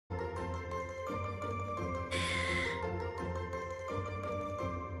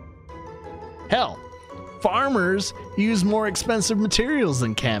Hell, farmers use more expensive materials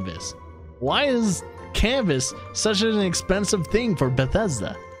than canvas. Why is canvas such an expensive thing for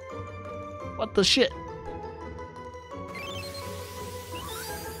Bethesda? What the shit?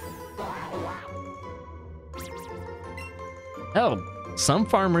 Hell, some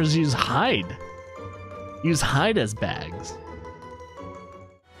farmers use hide. Use hide as bags.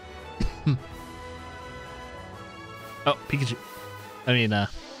 Oh, Pikachu. I mean, not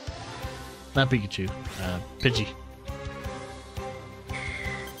Pikachu. Pidgey.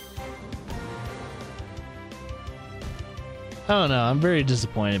 Oh no, I'm very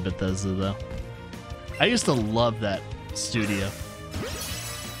disappointed with Bethesda though. I used to love that studio.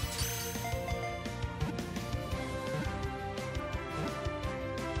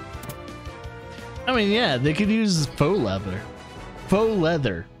 I mean, yeah, they could use faux leather. Faux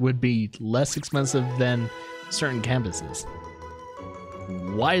leather would be less expensive than certain canvases.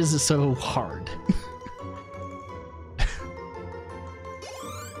 Why is it so hard?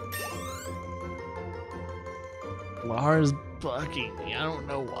 Lara's bucking me. I don't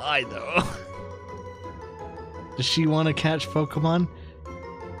know why though. Does she want to catch Pokemon?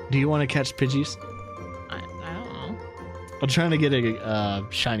 Do you want to catch Pidgeys? I don't know. I'm trying to get a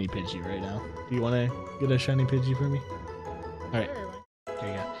shiny Pidgey right now. Do you want to get a shiny Pidgey for me? All right. There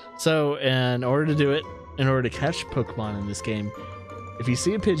you go. So, in order to do it, in order to catch Pokemon in this game, if you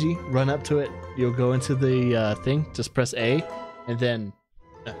see a Pidgey, run up to it. You'll go into the thing. Just press A, and then.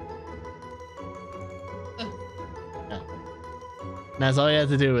 No. And that's all you have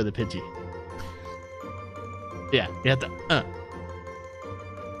to do with a Pidgey. Yeah, you have to.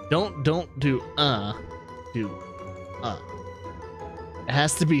 Don't do. Do. It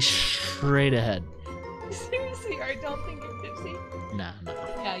has to be straight ahead. Seriously, I don't think you're tipsy. Nah.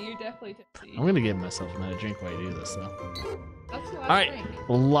 Yeah, you're definitely tipsy. I'm gonna give myself another drink while I do this, though. That's the last All right, drink.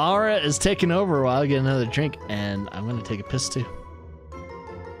 well, Lara is taking over while I get another drink, and I'm gonna take a piss too.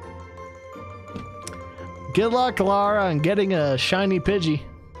 Good luck, Lara, on getting a shiny Pidgey.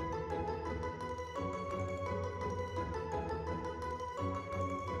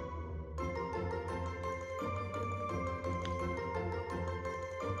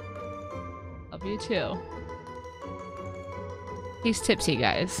 Love you too. He's tipsy,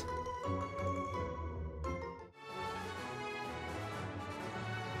 guys.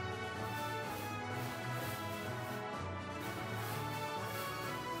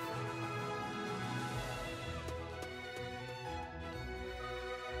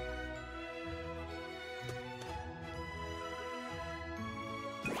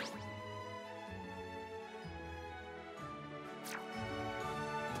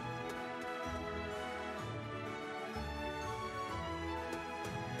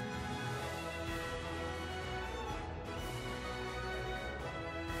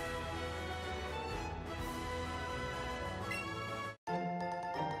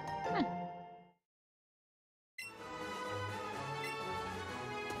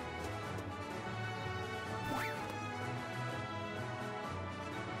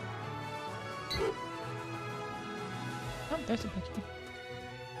 Oh, there's a picture.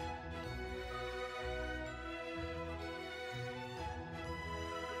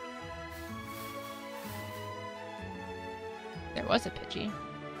 There was a Pidgey.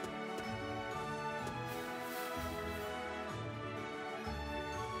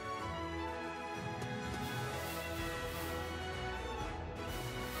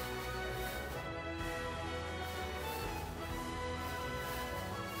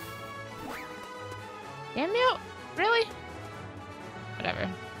 Damn you! Really? Whatever.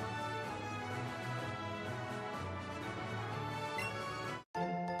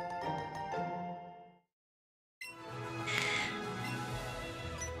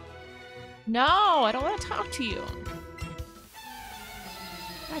 No, I don't want to talk to you.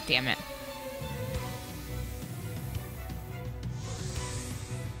 God damn it.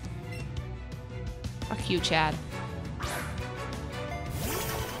 Fuck you, Chad.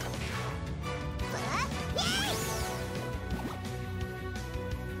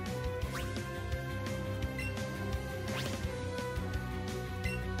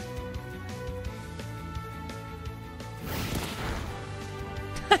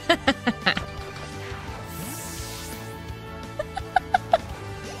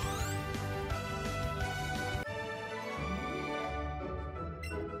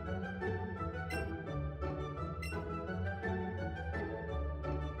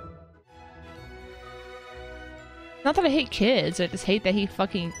 Not that I hate kids, I just hate that he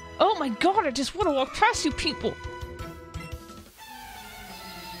fucking... Oh my god, I just want to walk past you people!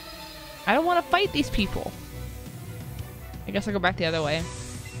 I don't want to fight these people. I guess I'll go back the other way.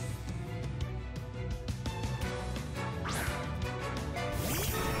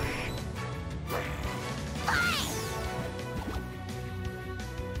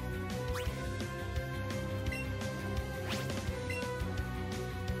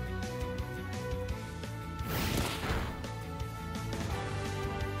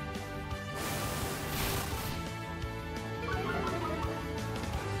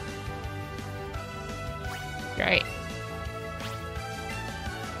 Great.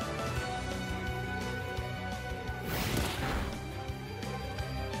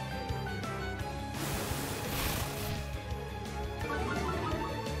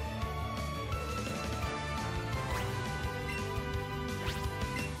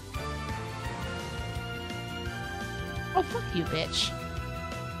 Oh, fuck you, bitch.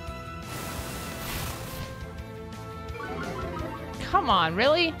 Come on,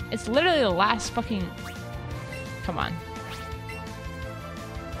 really? It's literally the last fucking... Come on.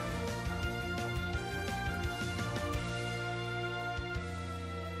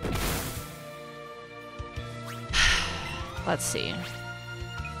 Let's see.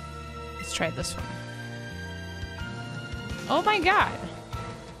 Let's try this one. Oh my god.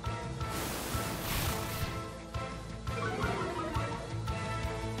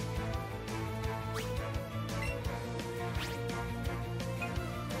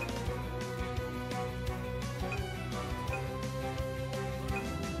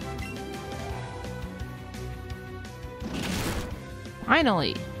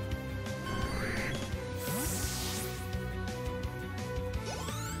 Finally.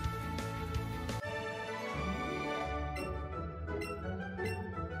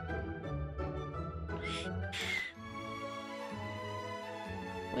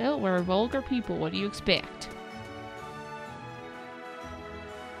 Well, we're vulgar people. What do you expect?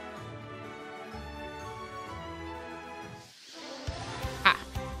 Ah.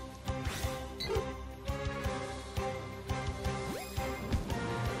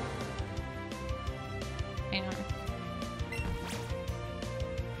 Hang on.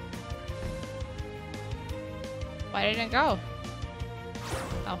 Why didn't it go?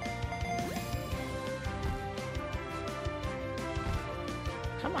 Oh.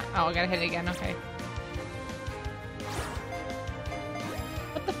 Come on. Oh, I gotta hit it again. Okay.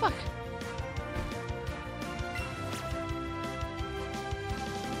 What the fuck?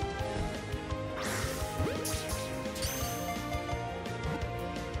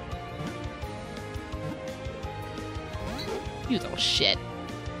 You little shit.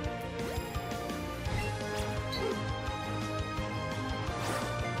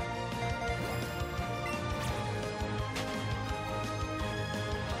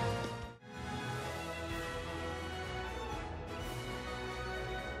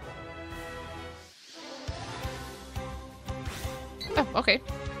 Oh, okay.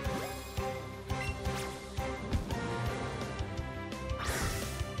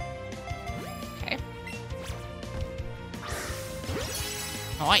 Okay.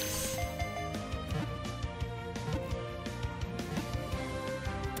 Nice.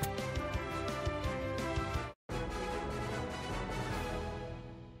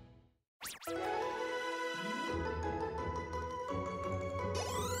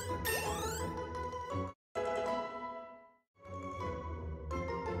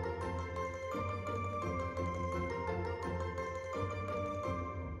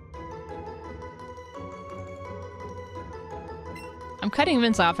 I'm cutting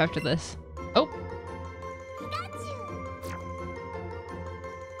Vince off after this. Oh.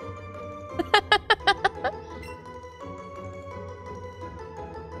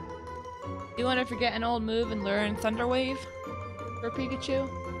 You want to forget an old move and learn Thunder Wave for Pikachu?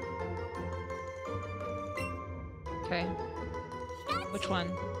 Okay. Which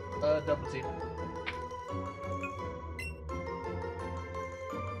one? Double T.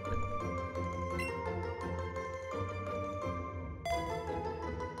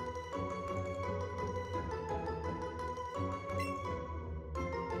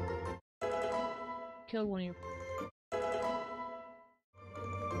 Killed one of your...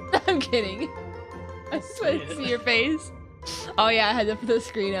 I'm kidding. I just wanted to see your face. Oh yeah, I had to put the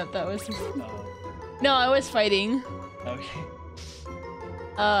screen up. That was... No, I was fighting. Okay.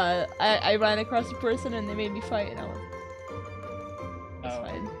 I ran across a person and they made me fight and I was... That's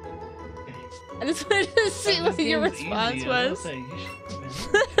fine. I just wanted to see what your response was.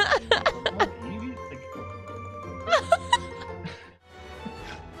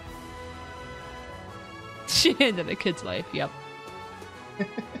 She ended a kid's life, yep.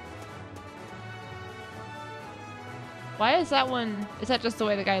 Why is that one... Is that just the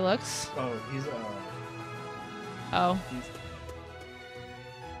way the guy looks? Oh, he's Oh. He's...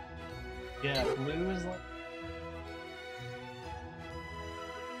 Yeah, blue is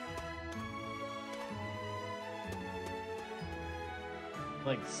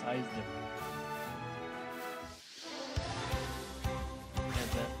like size difference.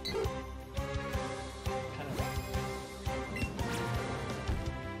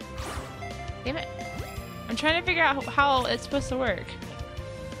 Damn it. I'm trying to figure out how it's supposed to work.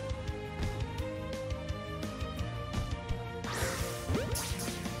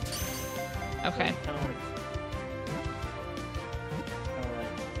 Okay. Damn it.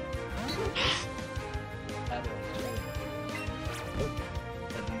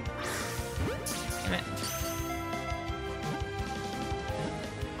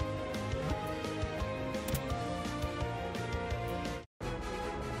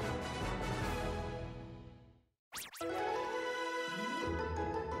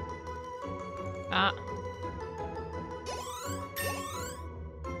 Ah.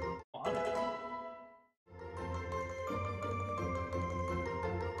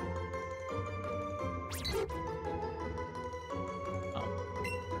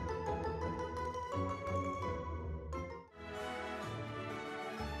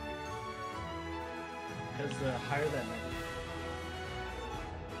 Because the higher that number.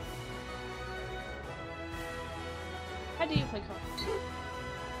 How do you play cards?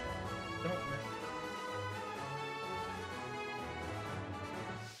 Don't.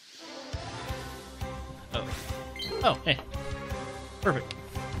 Oh. Oh, hey. Perfect.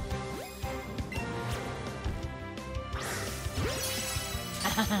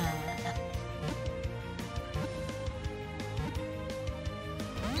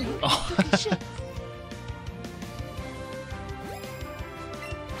 Oh. Shit.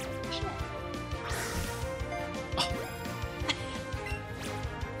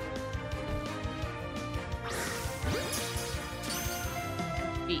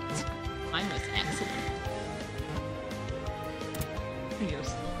 Beat. Mine was excellent. You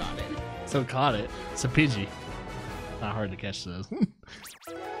still got it. So caught it. So PG. Not hard to catch those.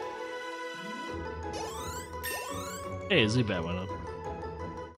 Hey, Z-Bat went up.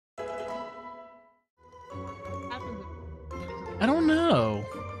 I don't know.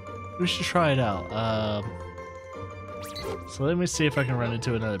 We should try it out. So let me see if I can run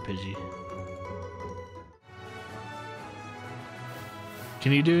into another Pidgey.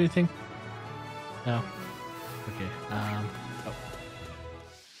 Can you do anything? No. Okay. Oh.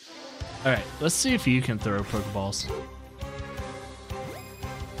 All right. Let's see if you can throw Pokeballs.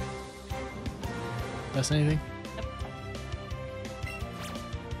 That's anything?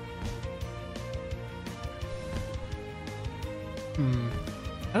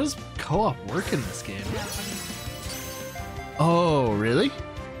 How does co-op work in this game? Oh, really?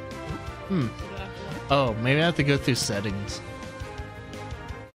 Oh, maybe I have to go through settings.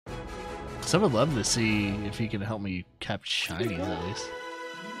 So I would love to see if you can help me catch shinies at least.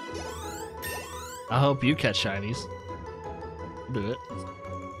 I'll help you catch shinies. Do it.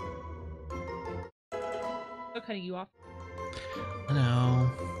 I'm cutting you off. I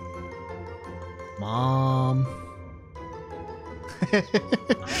know. Mom. Do you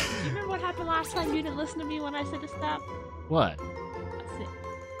remember what happened last time you didn't listen to me when I said to stop? What? That's it.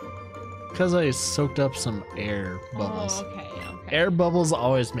 Because I soaked up some air bubbles. Oh, okay, okay. Air bubbles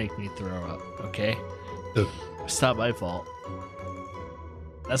always make me throw up, okay? It's not my fault.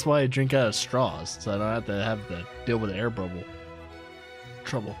 That's why I drink out of straws, so I don't have to deal with air bubble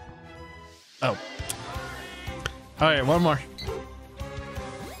trouble. Oh. Alright, one more.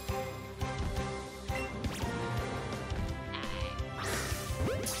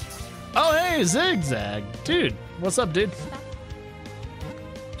 Oh, hey, Zigzag. Dude, what's up, dude?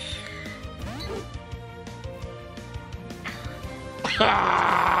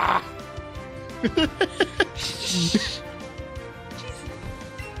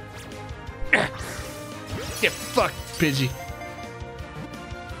 Get fucked, Pidgey.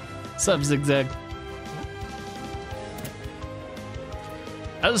 What's up, Zigzag?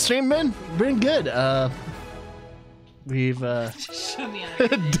 How's the stream been? Been good. We've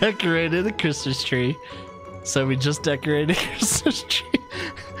decorated a Christmas tree. So we just decorated a Christmas tree.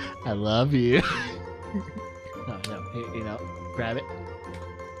 I love you. No, you know, grab it.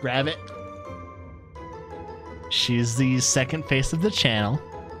 Grab it. She's the second face of the channel.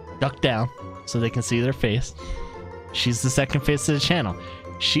 Duck down so they can see their face. She's the second face of the channel.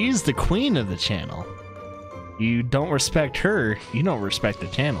 She's the queen of the channel. You don't respect her, you don't respect the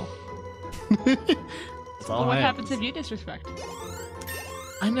channel. That's all. Well, what happens if you disrespect?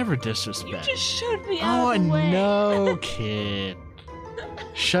 I never disrespect. You just shoved me out of the way. Oh, no, kid.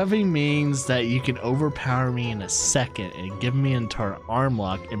 Shoving means that you can overpower me in a second and give me an entire arm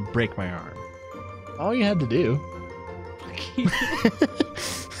lock and break my arm. All you had to do.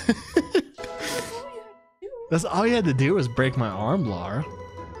 That's all you had to do was break my arm, Laura.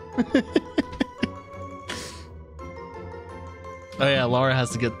 Oh yeah, Laura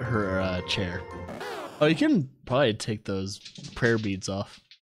has to get her chair. Oh, you can probably take those prayer beads off.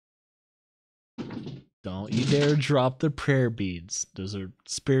 Don't you dare drop the prayer beads. Those are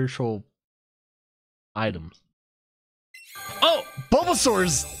spiritual items. Oh,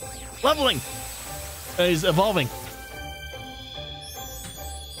 Bulbasaur's Leveling. He's evolving.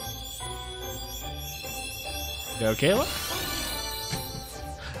 Go, Kayla.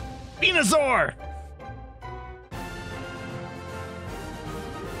 Venusaur.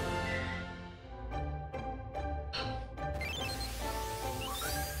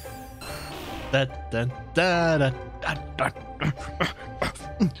 Oh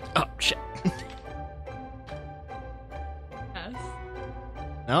shit. Yes.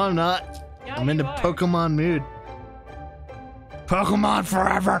 No, I'm not. Yeah, I'm into you are. Pokemon mood. Pokemon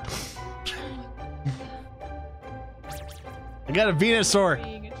forever. I got a Venusaur.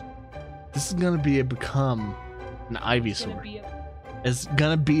 This is gonna become an Ivysaur. It's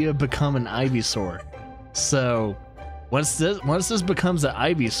gonna become an Ivysaur. So once this becomes an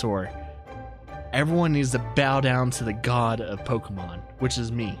Ivysaur, everyone needs to bow down to the god of Pokemon, which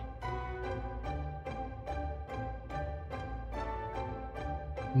is me.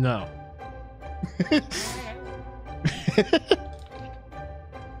 No.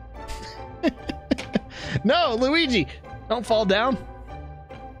 No, Luigi! Don't fall down.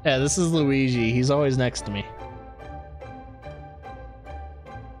 Yeah, this is Luigi. He's always next to me.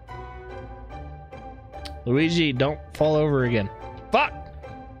 Luigi, don't fall over again. Fuck!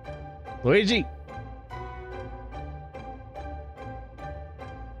 Luigi!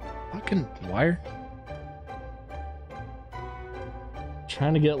 Fucking wire.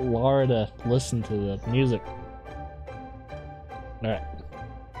 Trying to get Laura to listen to the music. Alright.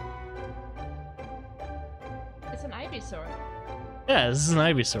 It's an Ivysaur. Yeah, this is an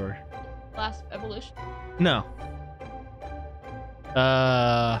Ivysaur. Last evolution. No.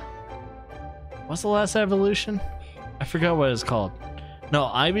 What's the last evolution? I forgot what it's called. No,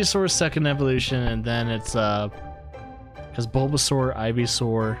 Ivysaur's second evolution, and then it's because Bulbasaur,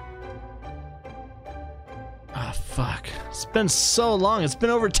 Ivysaur. Ah, fuck. It's been so long. It's been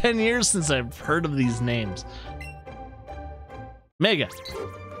over 10 years since I've heard of these names. Mega.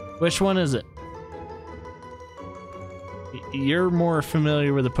 Which one is it? You're more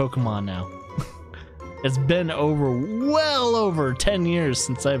familiar with the Pokemon now. It's been well over 10 years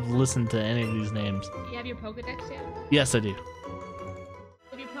since I've listened to any of these names. You have your Pokedex yet? Yes, I do.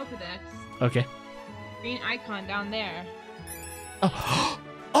 Have your Pokedex. Okay. Green icon down there. Oh,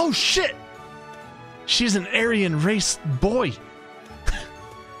 oh shit! She's an Aryan race boy.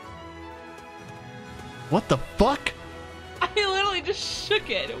 What the fuck? I literally just shook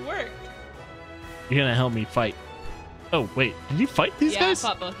it. It worked. You're gonna help me fight. Oh, wait. Did you fight these guys? Yeah,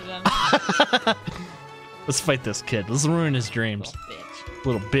 I fought both of them. Let's fight this kid. Let's ruin his dreams.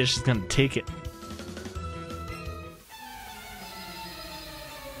 Little bitch is gonna take it.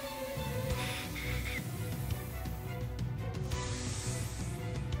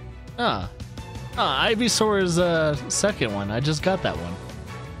 Ivysaur is second one. I just got that one.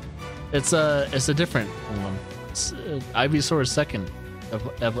 It's a different one. It's, Ivysaur's second,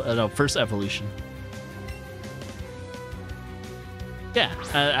 no, first evolution. Yeah,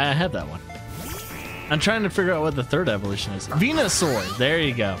 I have that one. I'm trying to figure out what the third evolution is. Venusaur. There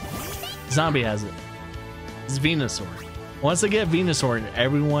you go. Zombie has it. It's Venusaur. Once I get Venusaur,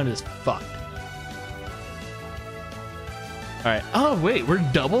 everyone is fucked. All right. Oh wait, we're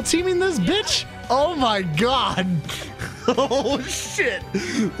double teaming this bitch. Oh my god. Oh shit.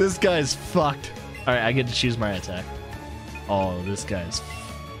 This guy's fucked. All right, I get to choose my attack. Oh, this guy's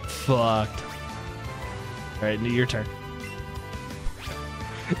fucked. All right, your turn.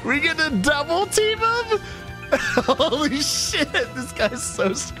 We get to double team him? Holy shit, this guy's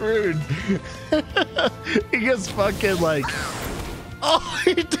so screwed. He gets fucking like... Oh,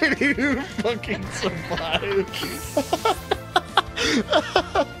 he didn't even fucking survive.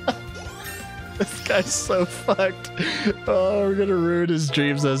 This guy's so fucked. Oh, we're gonna ruin his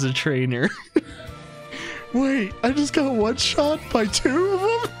dreams as a trainer. Wait, I just got one shot by two of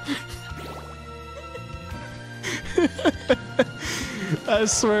them? I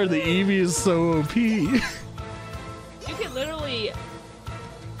swear the Eevee is so OP. You can literally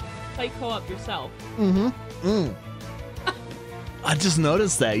play co-op yourself. I just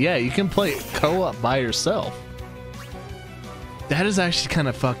noticed that. Yeah, you can play co-op by yourself. That is actually kind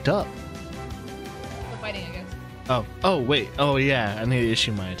of fucked up. For fighting, I guess. Oh, wait. Oh, yeah. I need to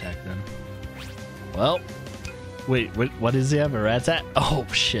issue my attack then. Well, wait. What does he have? A Rattata? Oh,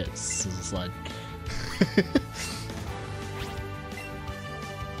 shit. This is a slide.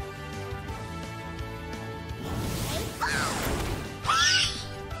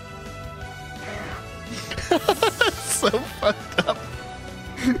 So fucked up.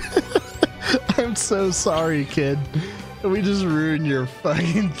 I'm so sorry, kid. We just ruined your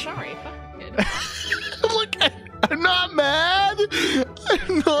fucking... Sorry, fuck kid. Look, I'm not mad.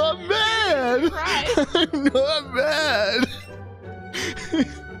 I'm not mad. Right. I'm not mad.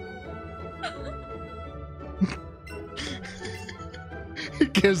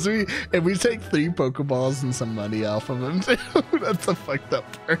 Because if we take 3 Pokeballs and some money off of him, too, that's a fucked up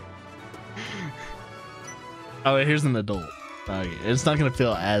part. Oh, wait, here's an adult. Okay, it's not gonna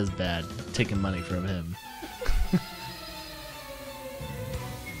feel as bad taking money from him.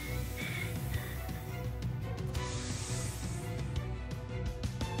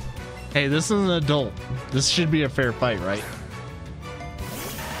 Hey, this is an adult. This should be a fair fight, right?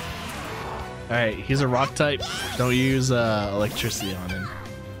 Alright, he's a rock type. Don't use electricity on him.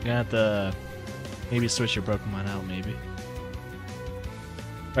 You're gonna have to maybe switch your Pokemon out, maybe.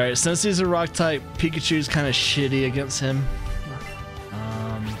 Alright, since he's a rock type, Pikachu's kind of shitty against him.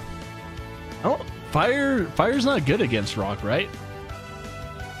 Oh, fire's not good against rock, right?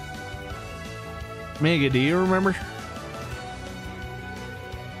 Mega, do you remember?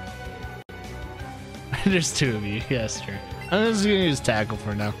 There's 2 of you. Yeah, that's true. I'm just gonna use tackle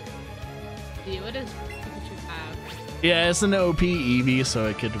for now. What does Pikachu have? Yeah, it's an OP Eevee, so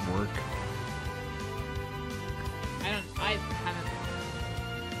it could work. I haven't.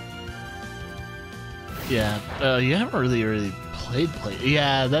 Yeah, you haven't really played.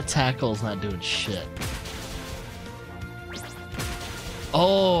 Yeah, that tackle's not doing shit.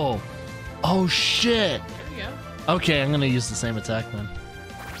 Oh shit. There we go. Okay, I'm gonna use the same attack then.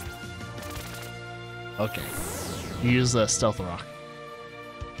 Okay, use the Stealth Rock.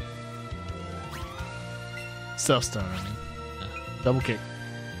 Stealth Stone, I mean. Yeah. Double kick.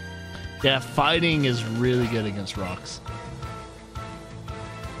 Yeah, fighting is really good against rocks.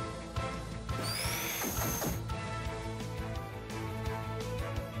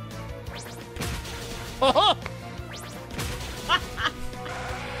 Oh!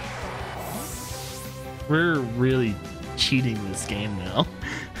 We're really cheating this game now.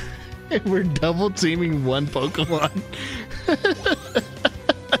 We're double teaming one Pokemon.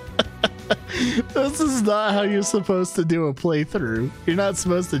 This is not how you're supposed to do a playthrough. You're not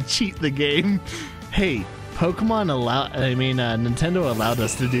supposed to cheat the game. Hey, Nintendo allowed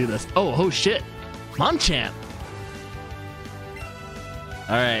us to do this. Oh shit. Machamp.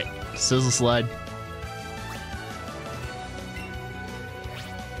 Alright, Sizzle Slide.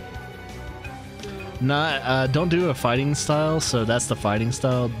 Don't do a fighting style, so that's the fighting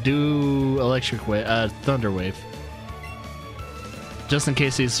style. Do electric wave, thunder wave. Just in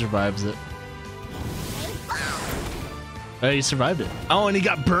case he survives it. Oh, he survived it. Oh, and he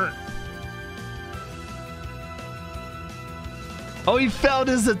got burnt. Oh, he failed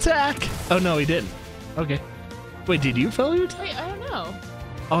his attack. Oh, no, he didn't. Okay. Wait, did you fail your attack? Wait, I don't know.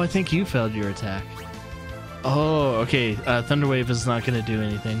 Oh, I think you failed your attack. Oh, okay. Thunder wave is not going to do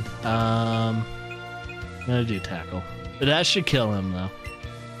anything. I'm going to do tackle. But that should kill him,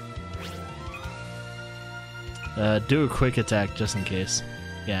 though. Do a quick attack just in case.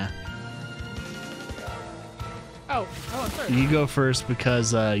 Yeah. Oh, first. You go first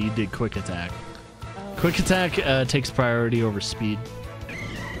because you did quick attack. Quick attack takes priority over speed.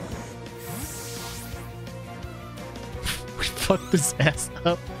 We fucked this ass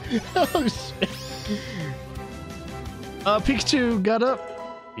up. Oh shit. Pikachu got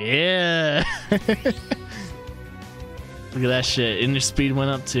up. Yeah. Look at that shit. And your speed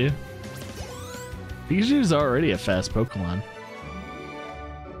went up too. Pikachu's already a fast Pokemon.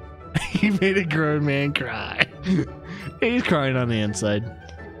 He made a grown man cry. He's crying on the inside.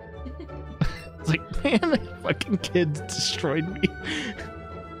 It's like, man, that fucking kid destroyed me.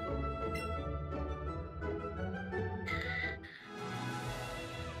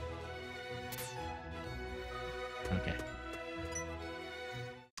 Okay.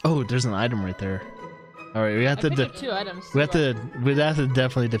 Oh, there's an item right there. All right, we have to. 2 items. We have to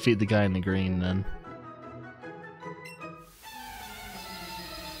definitely defeat the guy in the green then.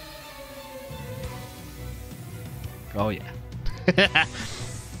 Oh yeah.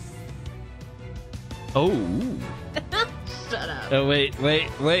 Oh. Shut up. Oh wait.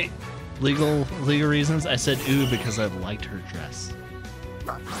 Legal reasons. I said ooh because I liked her dress.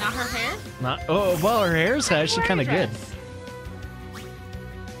 Not her hair? Not. Oh well, her hair's actually kind of good.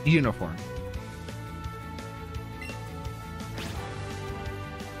 Uniform.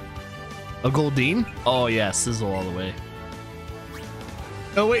 A Goldeen? Oh yeah, sizzle all the way.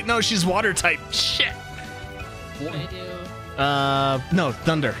 Oh wait, no, she's water type. Shit. What do I do? No,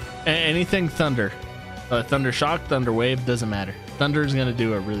 thunder. Anything thunder. Thunder shock, thunder wave, doesn't matter. Thunder is gonna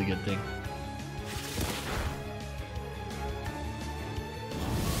do a really good thing.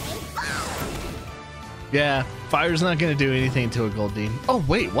 Yeah, fire's not gonna do anything to a Goldeen. Oh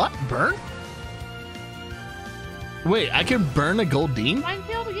wait, what? Burn? Wait, I can burn a Goldeen? Mine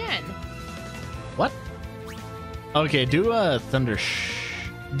failed again. What? Okay, do a thunder.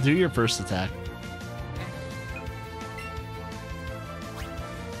 Do your first attack.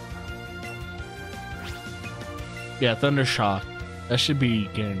 Yeah, thunder shock. That should be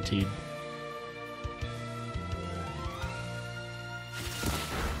guaranteed.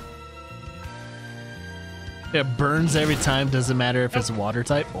 It burns every time. Doesn't matter if it's water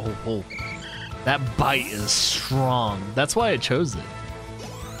type. Oh. That bite is strong. That's why I chose it.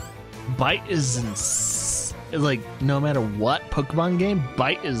 Bite is like no matter what Pokemon game,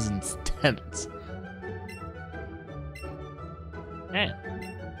 bite is intense. Man,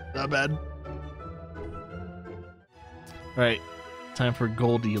 not bad. All right, time for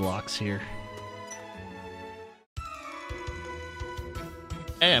Goldilocks here.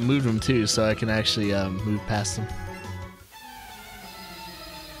 Hey, I moved him too, so I can actually move past him.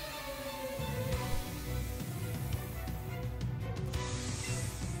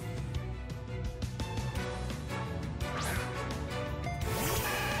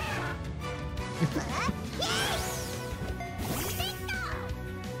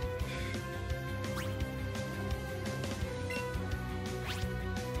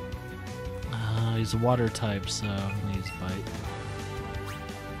 He's a water type, so I'm gonna use bite.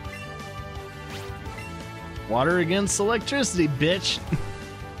 Water against electricity, bitch.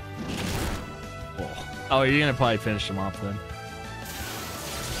 Oh, you're gonna probably finish him off then.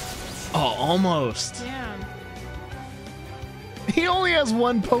 Oh, almost. Yeah. He only has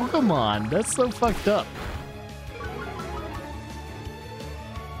one Pokemon. That's so fucked up.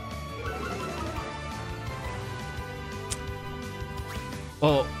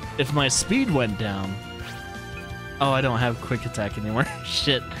 Well, if my speed went down... Oh, I don't have quick attack anymore.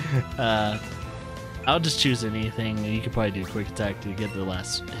 Shit. I'll just choose anything. You could probably do quick attack to get the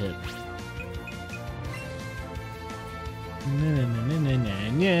last hit.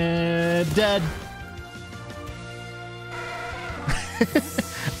 Dead.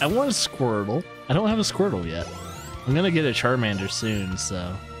 I want a Squirtle. I don't have a Squirtle yet. I'm gonna get a Charmander soon,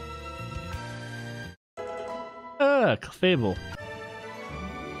 so. Ah, Clefable.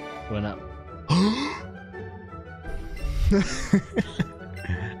 Went up.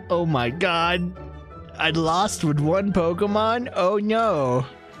 Oh my god. I lost with one Pokemon? Oh no.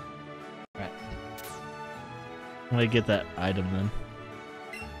 Alright. I'm gonna get that item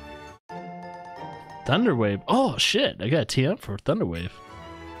then. Thunder Wave. Oh shit, I got a tee up for Thunder Wave.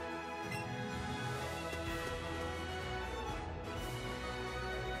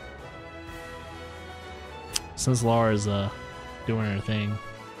 Since Laura's doing her thing.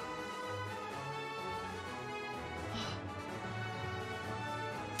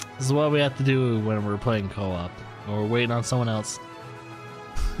 This is what we have to do when we're playing co-op, or we're waiting on someone else.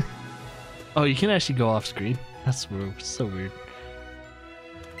 Oh, you can actually go off screen. That's weird. So weird.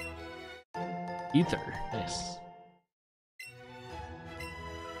 Ether, nice.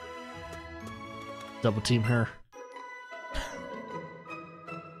 Double team her.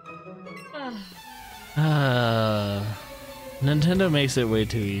 Nintendo makes it way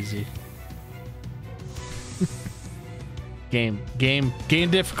too easy. Game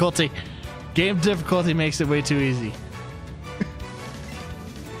difficulty. Game difficulty makes it way too easy.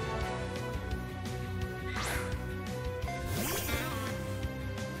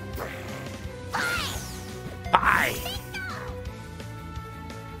 Bye.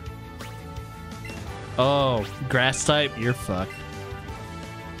 Oh, grass type, you're fucked.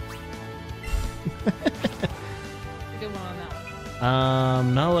 Good one on that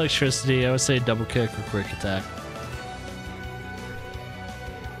one. Not electricity. I would say double kick or quick attack.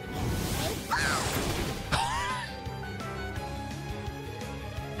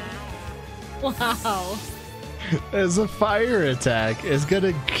 Wow. As a fire attack, it's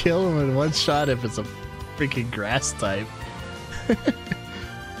gonna kill him in one shot if it's a freaking grass type.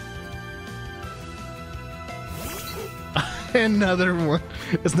 Another one.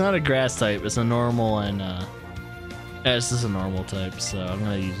 It's not a grass type, it's a normal and yeah, it's just a normal type, so I'm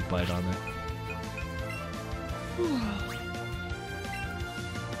gonna use bite on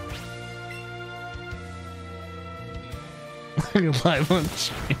it. Live on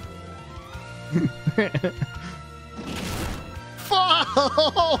stream.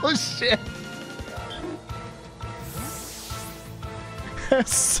 Oh shit!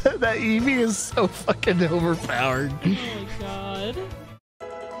 That Eevee is so fucking overpowered. Oh my god.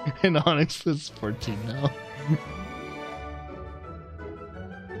 And Onyx is 14 now.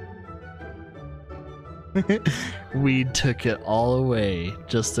 We took it all away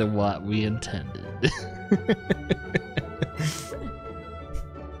just in what we intended.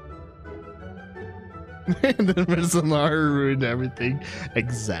 And then Misalara ruined everything.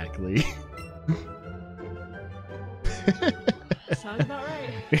 Exactly. Sounds about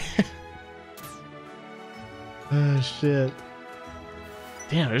right. Oh shit.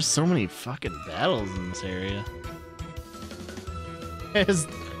 Damn, there's so many fucking battles in this area. Is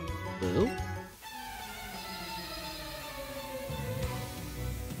Lil?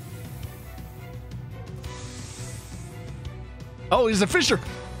 Oh, he's a fisher.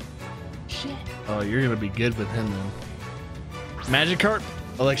 Shit. Oh, you're gonna be good with him then. Magikarp,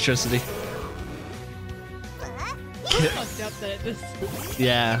 electricity. Fucked up that this.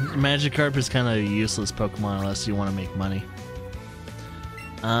 Yeah, Magikarp is kind of a useless Pokemon unless you want to make money.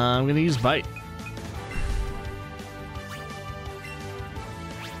 I'm gonna use Bite.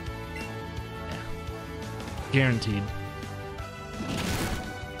 Yeah. Guaranteed.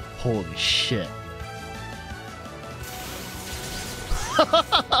 Holy shit.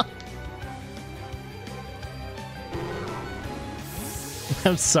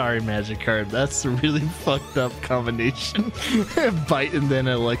 I'm sorry, Magikarp. That's a really fucked up combination. Bite and then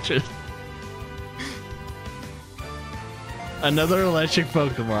electric. Another electric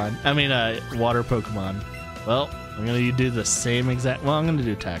Pokemon. I mean, water Pokemon. Well, I'm gonna do the same exact. Well, I'm gonna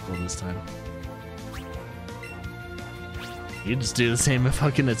do Tackle this time. You just do the same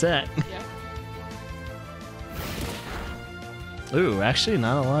fucking attack. Yeah. Ooh, actually,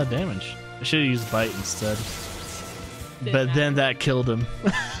 not a lot of damage. I should have used Bite instead. Didn't But matter. then that killed him.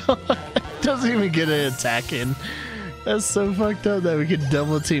 Doesn't even get an attack in. That's so fucked up that we could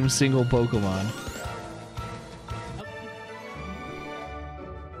double team single Pokemon.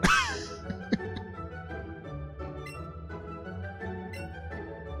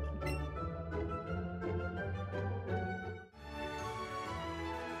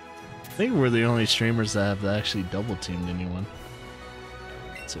 I think we're the only streamers that have actually double teamed anyone.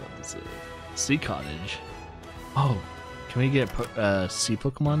 So what's it? Sea Cottage. Oh, can we get sea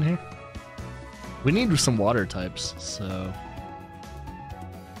Pokemon here? We need some water types, so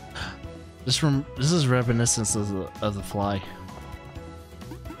this is reminiscence of the fly.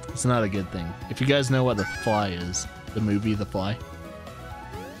 It's not a good thing. If you guys know what the fly is, the movie The Fly.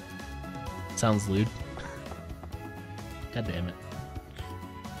 Sounds lewd. God damn it.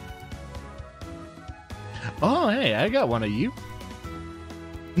 Oh, hey, I got one of you.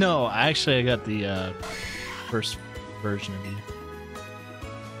 No, actually, I got the first version of you.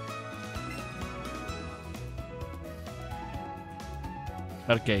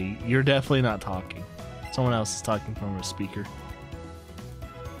 Okay, you're definitely not talking. Someone else is talking from a speaker.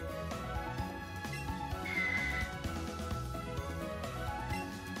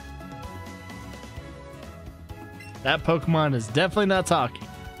 That Pokemon is definitely not talking.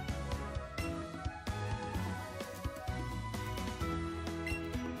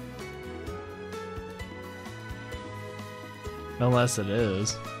 Unless it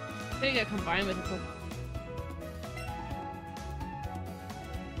is. I think it got combined with the Pokemon.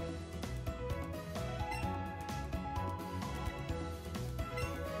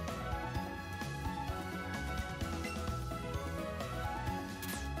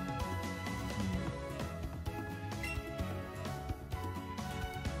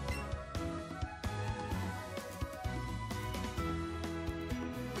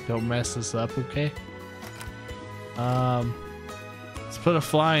 Don't mess this up, okay? Let's put a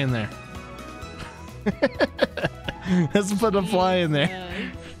fly in there. Let's put a fly in there. Yeah.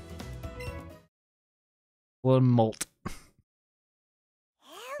 One molt.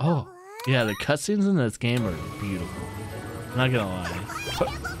 Oh, yeah, the cutscenes in this game are beautiful. I'm not gonna lie. But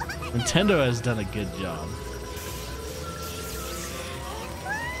Nintendo has done a good job.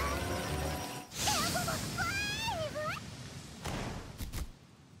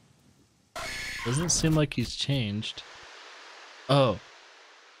 Doesn't seem like he's changed. Oh.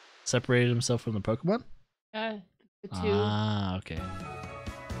 Separated himself from the Pokemon? Yeah, the two. Ah, okay.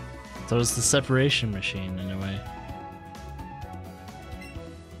 So it's the separation machine in a way.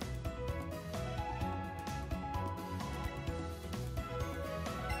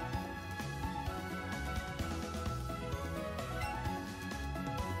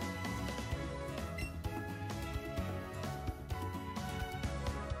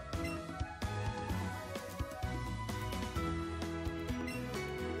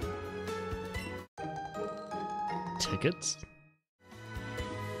 Tickets?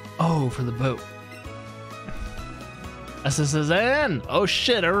 Oh, for the boat. SSSN! Oh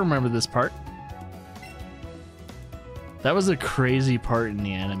shit, I remember this part. That was a crazy part in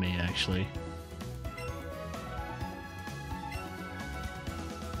the anime, actually.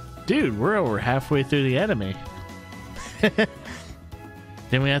 Dude, we're over halfway through the anime.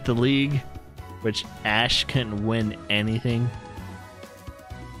 Then we have the League. which Ash couldn't win anything.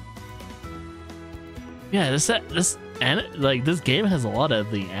 Yeah, this game has a lot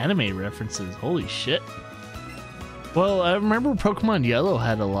of the anime references. Holy shit. Well, I remember Pokemon Yellow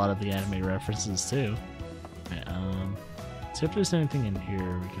had a lot of the anime references too. Okay, see if there's anything in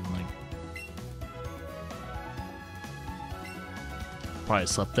here we can like. Probably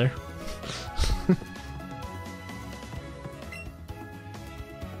slept there.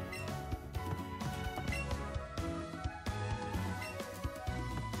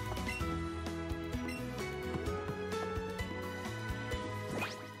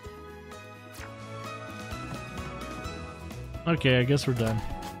 Okay, I guess we're done.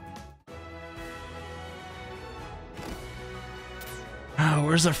 Oh,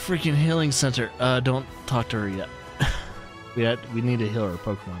 where's our freaking healing center? Don't talk to her yet. we need to heal our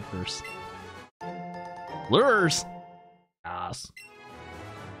Pokemon first. Lures! Yes.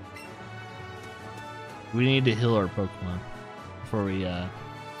 We need to heal our Pokemon before we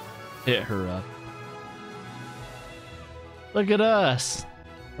hit her up. Look at us!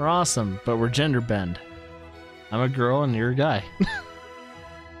 We're awesome, but we're gender bend. I'm a girl and you're a guy.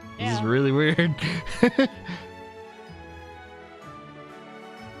 This is really weird.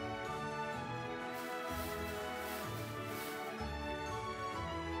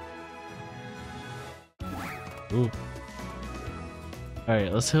 Ooh.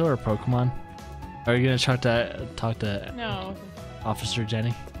 Alright, let's heal our Pokemon. Are you gonna talk to No. Officer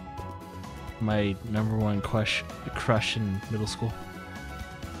Jenny? My #1 crush in middle school.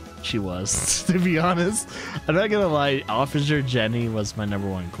 She was, to be honest. I'm not gonna lie, Officer Jenny was my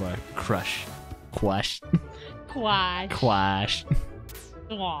 #1 crush. Quash.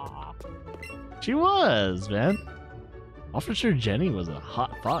 Aw. She was, man. Officer Jenny was a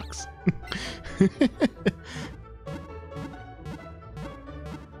hot fox.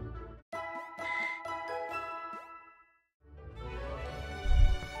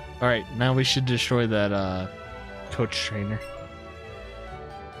 Alright, now we should destroy that coach trainer.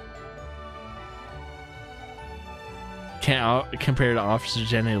 Can't compare to Officer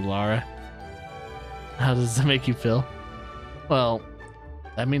Jenny and Lara. How does that make you feel? Well,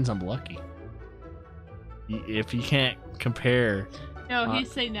 that means I'm lucky. If you can't compare... No,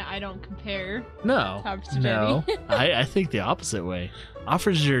 he's saying that I don't compare. No, to Officer no. Jenny. I think the opposite way.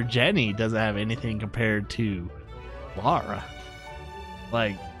 Officer Jenny doesn't have anything compared to Lara.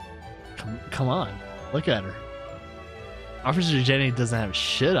 Like, come on. Look at her. Officer Jenny doesn't have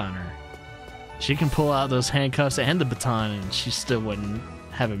shit on her. She can pull out those handcuffs and the baton and she still wouldn't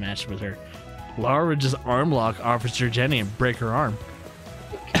have a match with her. Lara would just arm lock Officer Jenny and break her arm.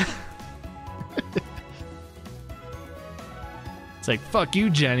 It's like, fuck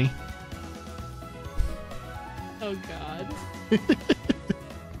you, Jenny. Oh god.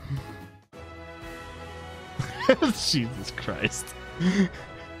 Jesus Christ.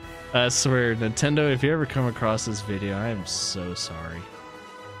 I swear, Nintendo, if you ever come across this video, I am so sorry.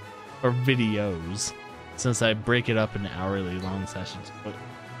 Or videos, since I break it up into hourly long sessions. But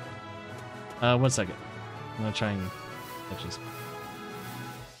 1 second. I'm gonna try and catch this.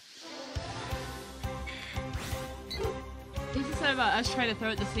 He just said about us trying to throw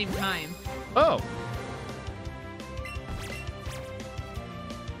it at the same time. Oh!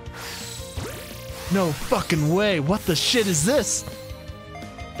 No fucking way! What the shit is this?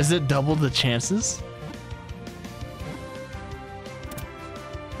 Is it double the chances?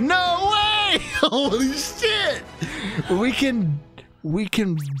 No way! Holy shit! We can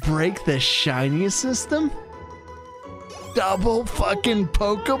break the shiny system? Double fucking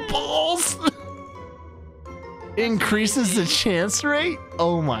Pokeballs? Increases the chance rate?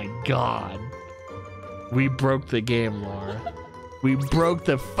 Oh my god. We broke the game, Laura. We broke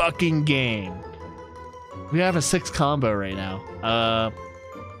the fucking game. We have a 6 combo right now.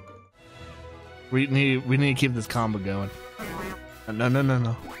 We need to keep this combo going. No.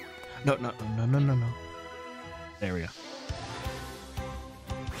 No. There we go.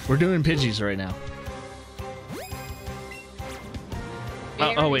 We're doing Pidgeys right now.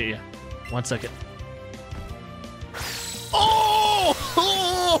 Oh wait, yeah. 1 second. Oh!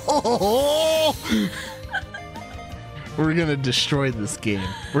 We're gonna destroy this game.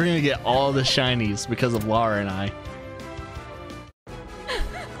 We're gonna get all the shinies because of Lara and I.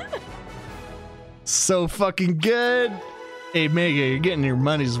 So fucking good. Hey Mega, you're getting your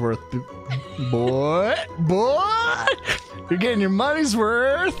money's worth, boy. You're getting your money's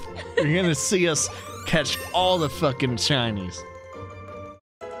worth. You're gonna see us catch all the fucking shinies.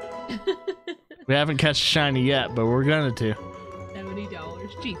 We haven't catch a shiny yet, but we're gonna to.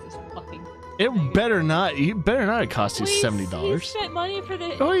 $70. Jesus fucking. It better not. You better not cost you $70. He spent money for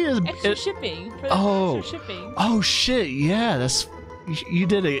the extra shipping. For the extra shipping. Oh shit! Yeah, that's you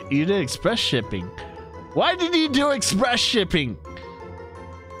did it. You did express shipping. Why did you do express shipping?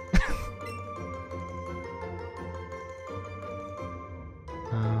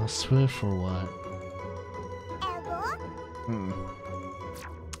 Swift or what?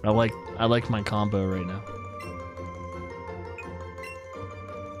 I like my combo right now.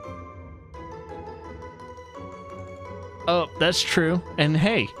 Oh, that's true. And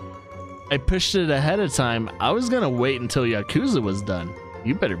hey, I pushed it ahead of time. I was gonna wait until Yakuza was done.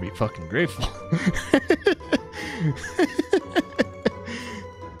 You better be fucking grateful.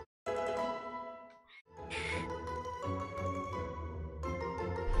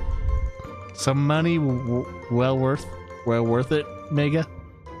 Some money, well worth it, Mega.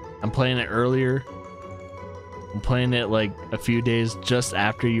 I'm playing it earlier. I'm playing it like a few days just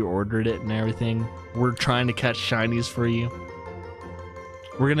after you ordered it and everything. We're trying to catch shinies for you.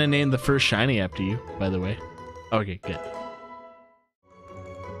 We're gonna name the first shiny after you, by the way. Okay, good.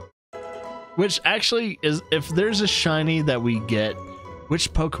 Which actually is, if there's a shiny that we get,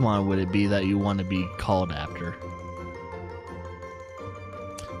 which Pokemon would it be that you want to be called after?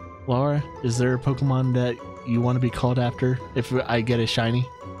 Laura, is there a Pokemon that you want to be called after if I get a shiny?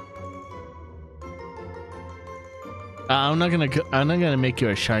 I'm not gonna make you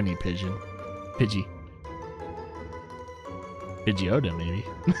a shiny pigeon. Pidgey. Pidgeotto, maybe.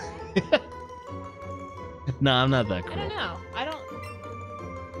 No, I'm not that cool. I don't know. I don't.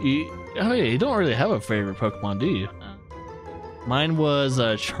 Oh yeah, you don't really have a favorite Pokemon, do you? Mine was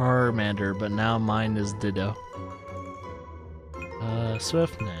Charmander, but now mine is Ditto.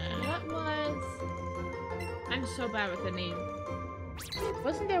 Swift. Nah. What was? I'm so bad with the name.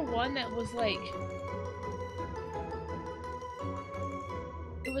 Wasn't there one that was like?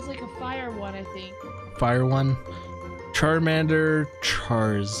 It was like a fire one, I think. Fire one. Charmander,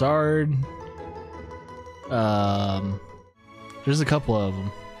 Charizard. There's a couple of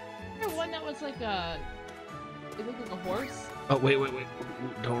them. Was there one that was like a? It looked like a horse. Oh wait!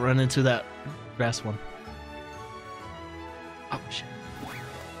 Don't run into that grass one. Oh shit.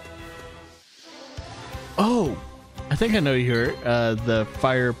 Oh, I think I know you're the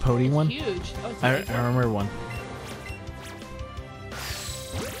fire pony one. Huge. Oh, I remember one.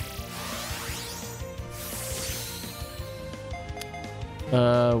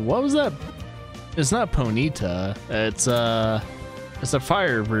 What was that? It's not Ponyta. It's a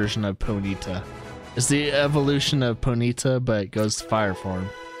fire version of Ponyta. It's the evolution of Ponyta, but it goes to fire form.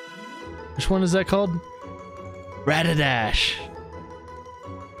 Which one is that called? Rapidash.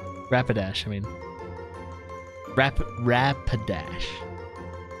 Rapidash, I mean. Rapidash.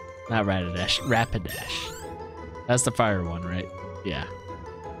 Not Rapidash, Rapidash. That's the fire one, right? Yeah.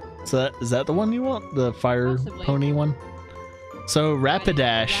 So is that the one you want? The fire Possibly. Pony one? So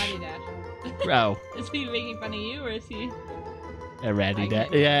Rapidash. Oh. Is he making fun of you, or is he?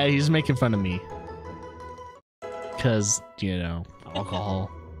 Radidash. Yeah, he's making fun of me. Cause, you know, alcohol.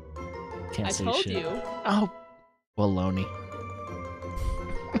 Can't say shit. I told you. Oh, baloney.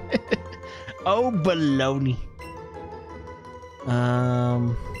 Oh, baloney.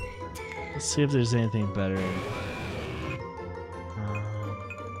 Let's see if there's anything better.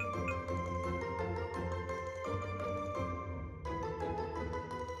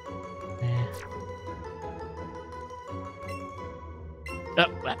 Oh,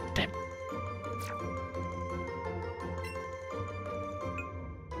 damn.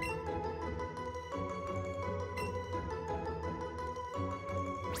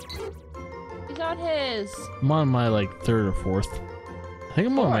 He's on his. I'm on my like third or fourth. I think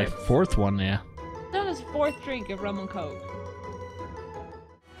I'm on my fourth one, yeah. He's on his fourth drink of rum and coke.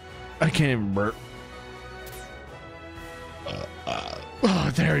 I can't even burp.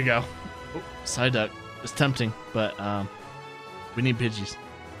 Oh, there we go. Oh, side duck. It's tempting, but we need Pidgeys.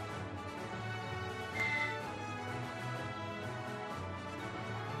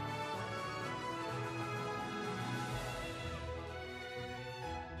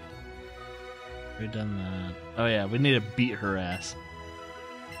 We've done that. Oh yeah, we need to beat her ass.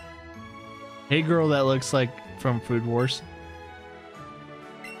 Hey girl that looks like from Food Wars.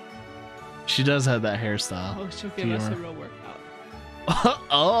 She does have that hairstyle. Oh, she'll give us a real workout.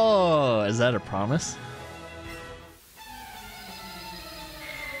 Oh, is that a promise?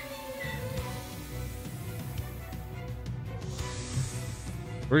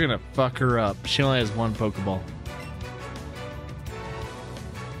 We're gonna fuck her up. She only has one Pokeball.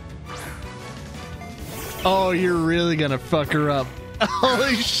 Oh, you're really gonna fuck her up.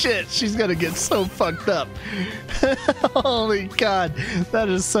 Holy shit, she's gonna get so fucked up. Holy god, that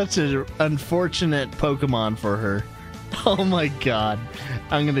is such an unfortunate Pokemon for her. Oh my god.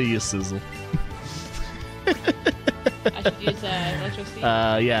 I'm gonna use Sizzle. I should use electricity.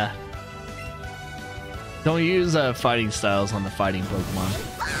 Yeah. Don't use fighting styles on the fighting Pokemon.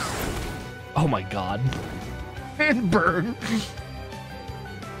 Oh my god. And burn.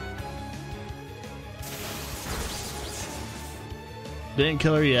 Didn't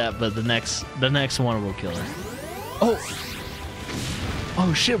kill her yet, but the next one will kill her. Oh.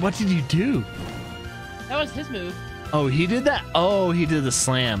 Oh shit, what did you do? That was his move. Oh, he did that? Oh, he did the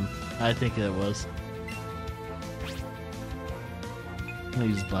slam. I think it was. I'm gonna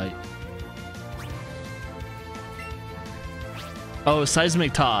use bite. Oh,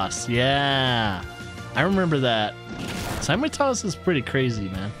 seismic toss. Yeah. I remember that. Seismic toss is pretty crazy,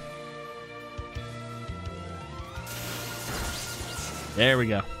 man. There we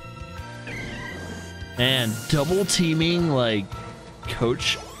go. And double teaming like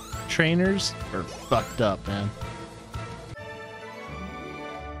coach trainers are fucked up, man.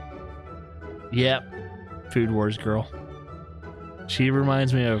 Yep. Food Wars girl. She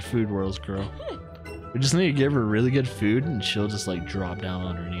reminds me of a Food Wars girl. We just need to give her really good food and she'll just like drop down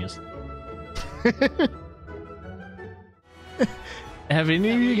on her knees. Have any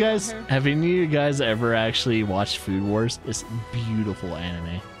of you guys ever actually watched Food Wars? It's beautiful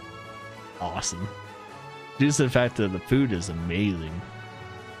anime. Awesome. Due to the fact that the food is amazing.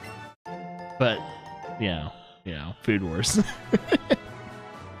 But, you know, Food Wars.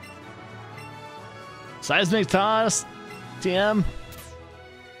 Seismic toss. TM.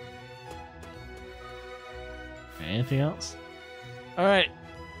 Anything else? All right.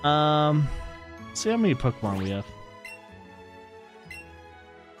 See how many Pokemon we have.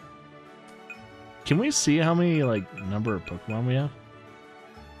 Can we see how many like number of Pokemon we have?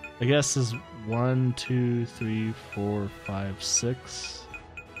 I guess is 1, 2, 3, 4, 5, 6.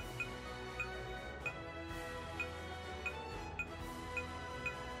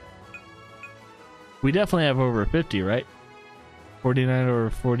 We definitely have over 50, right? 49 over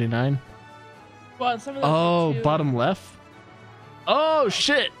 49. Well, some of those oh, bottom left. Oh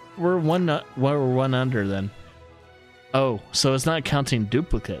shit, we're one under then. Oh, so it's not counting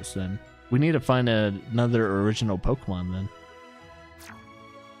duplicates then. We need to find another original Pokemon then.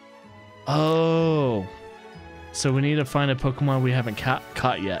 Oh, so we need to find a Pokemon we haven't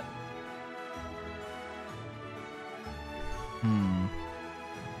caught yet.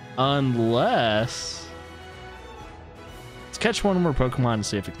 Unless... Let's catch one more Pokemon and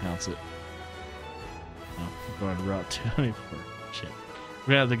see if it counts it. Oh, we're going to Route 294. Shit.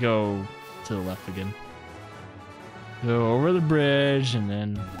 We're going to have to go to the left again. Go over the bridge and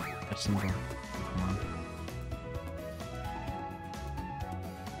then catch some more Pokemon.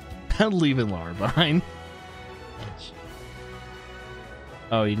 I'm leaving Laura behind.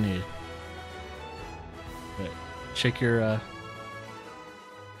 Oh, you need... Wait. Check your...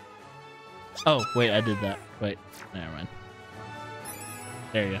 Oh, wait, I did that. Wait, never mind.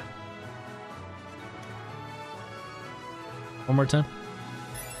 There you go. One more time.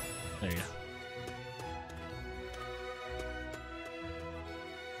 There you go.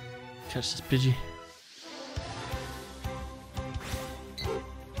 Catch this Pidgey.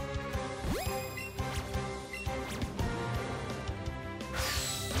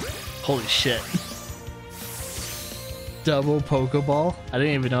 Holy shit. Double Pokeball? I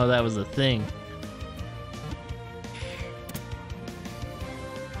didn't even know that was a thing.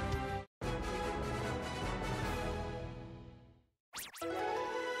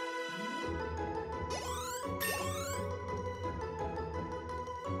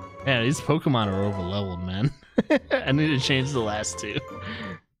 Man, these Pokemon are over leveled, man. I need to change the last two.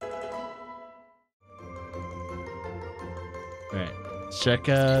 Alright, check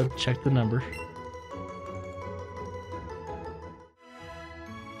the number.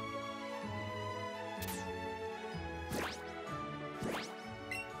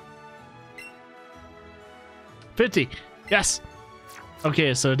 $50. Yes.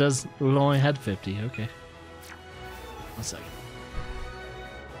 Okay, so it does. We've only had 50. Okay. 1 second.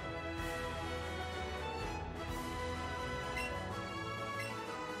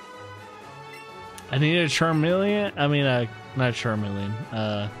 I need a Charmeleon. I mean, not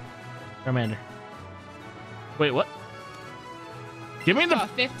Charmeleon. Charmander. Wait, what? Give me the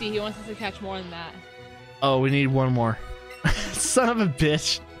 50. He wants us to catch more than that. Oh, we need one more. Son of a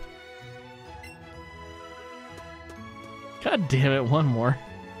bitch. God damn it, one more.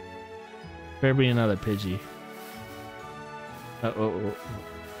 Better be another Pidgey. I don't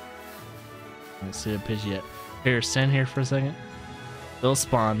see a Pidgey yet. Here, stand here for a second. They'll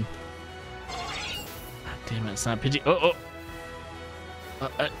spawn. God damn it, it's not Pidgey. Oh,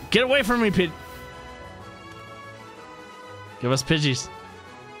 oh. Get away from me, Pidgey. Give us Pidgeys.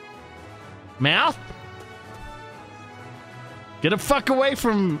 Meowth? Get the fuck away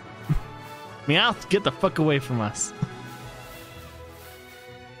from... Meowth, get the fuck away from us.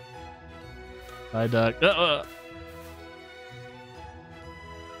 Bye, duck.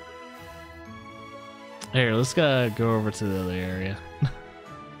 Here, let's go over to the other area.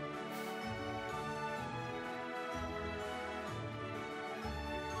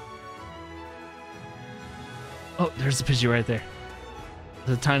 Oh, there's a Pidgey right there.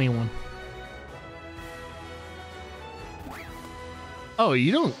 The tiny one. Oh,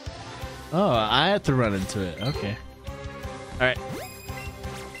 you don't... Oh, I have to run into it. Okay. Alright.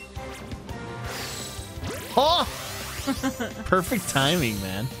 Oh! Perfect timing,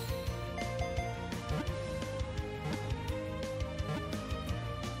 man.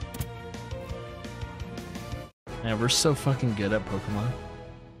 Man, we're so fucking good at Pokemon.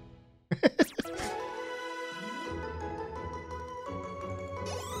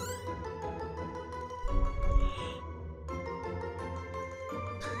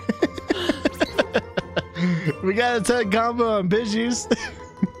 We got a 10 combo on Pidgeys.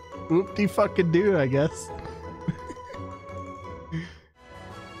 Whoop-de fucking do, I guess.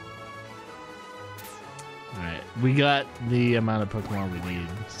 Alright, we got the amount of Pokemon we need,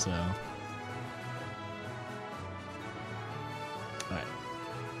 so. Alright.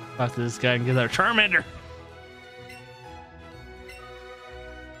 Talk to this guy and get our Charmander.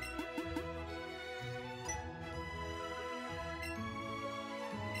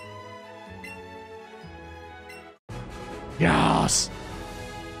 Yes!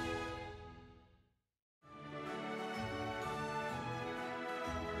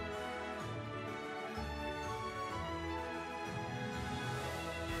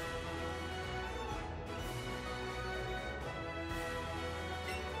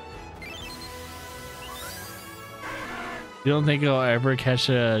 You don't think I'll ever catch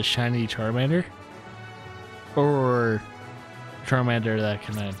a shiny Charmander? Or Charmander that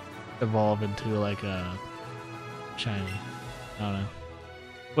can evolve into like a shiny? I don't know.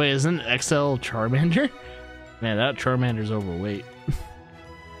 Wait, isn't XL Charmander? Man, that Charmander's overweight.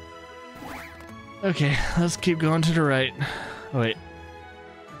 Okay, let's keep going to the right. Oh, wait.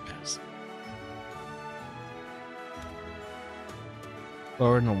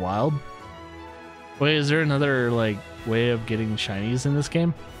 Lower in the wild? Wait, is there another, like, way of getting shinies in this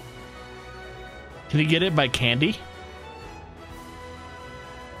game? Can you get it by candy?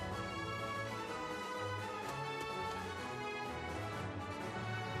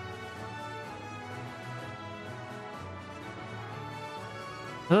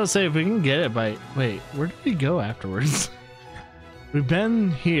 Let's say if we can get it by... Wait, where did we go afterwards? We've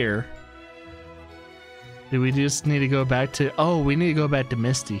been here. Do we just need to go back to... Oh, we need to go back to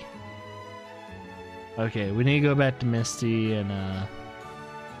Misty. Okay, we need to go back to Misty and...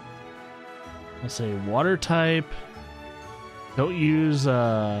 Let's say water type. Don't use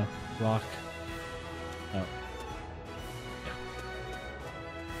rock. Oh.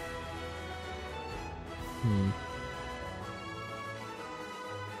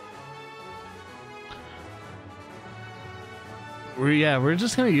 Yeah. We're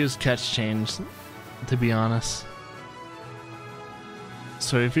just gonna use catch chains, to be honest.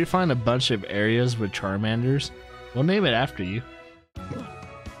 So if you find a bunch of areas with Charmanders, we'll name it after you.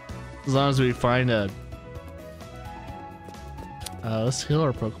 As long as we find a... let's heal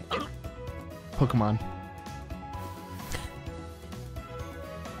our Pokemon.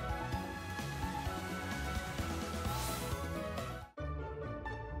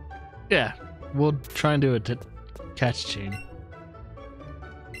 Yeah, we'll try and do a catch chain.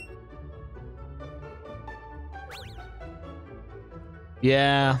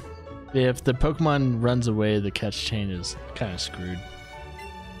 Yeah, if the Pokemon runs away, the catch chain is kind of screwed.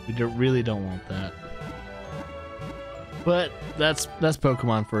 We really don't want that. But that's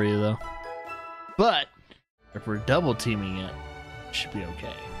Pokemon for you, though. But if we're double teaming it, it should be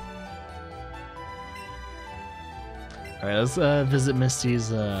okay. All right, let's visit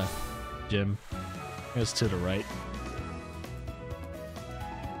Misty's gym. It's to the right.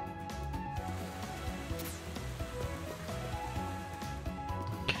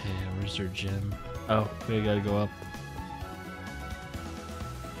 Where's her gym? Oh, we gotta go up.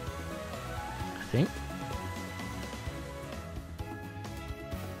 I think.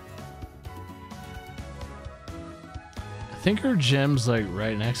 I think her gym's like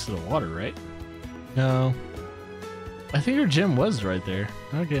right next to the water, right? No. I think her gym was right there.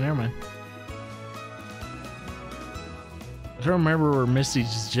 Okay, never mind. I don't remember where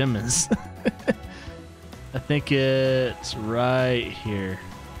Misty's gym is. I think it's right here.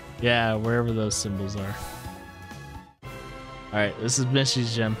 Yeah, wherever those symbols are. Alright, this is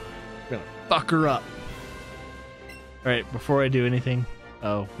Misty's gym. We're gonna fuck her up. Alright, before I do anything.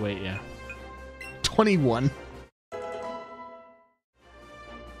 Oh, wait, yeah. 21.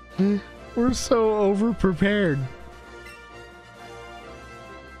 We're so over-prepared.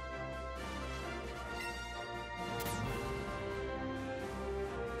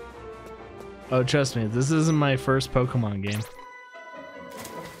 Oh, trust me, this isn't my first Pokemon game.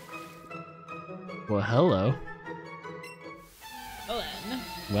 Well, hello.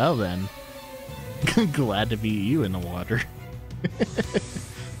 Well then. Glad to meet you in the water.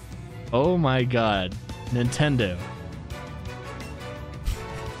 Oh my god. Nintendo.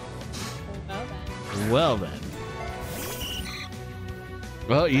 Well then.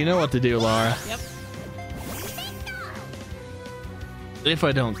 Well, you know what to do, Laura. Yep. If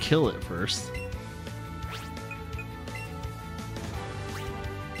I don't kill it first.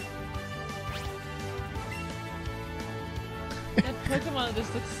 That Pokemon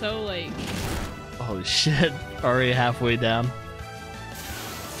just looks so like... Holy shit. Already halfway down.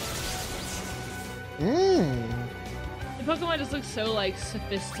 The Pokemon just looks so like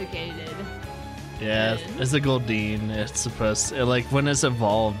sophisticated. Yeah, it's a Goldeen. It's supposed to, like, when it's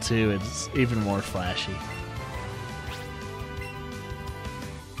evolved too, it's even more flashy.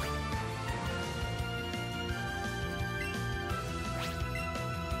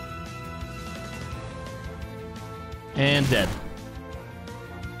 And dead.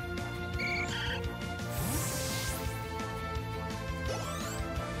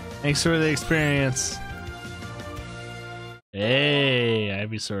 Thanks for the experience. Hey,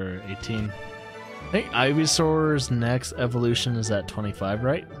 Ivysaur 18. I think Ivysaur's next evolution is at 25,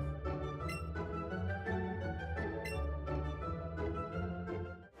 right?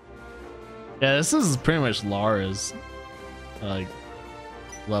 Yeah, this is pretty much Lara's like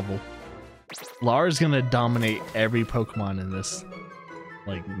level. Lara's gonna dominate every Pokemon in this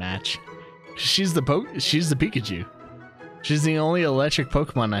like match. She's the Pikachu. She's the only electric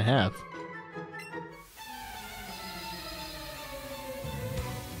Pokemon I have.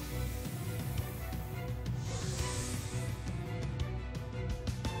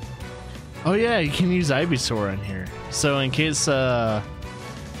 Oh yeah, you can use Ivysaur in here. So in case my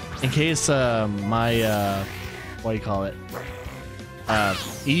what do you call it?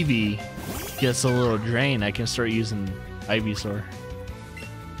 Eevee gets a little drained, I can start using Ivysaur.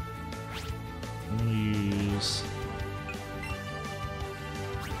 I'm gonna use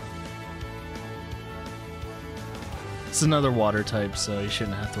it's another water type, so you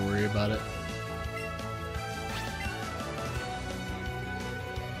shouldn't have to worry about it.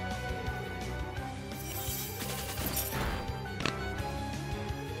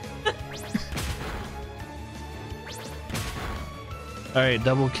 Alright,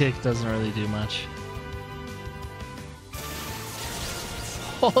 double kick doesn't really do much.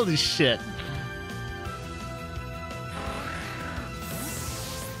 Holy shit.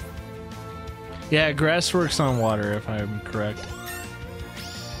 Yeah, grass works on water if I'm correct.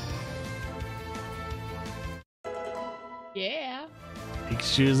 Yeah.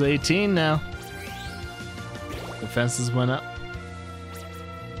 Pikachu's 18 now. Defenses went up.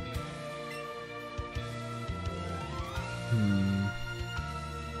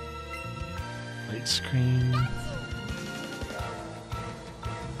 Light screen.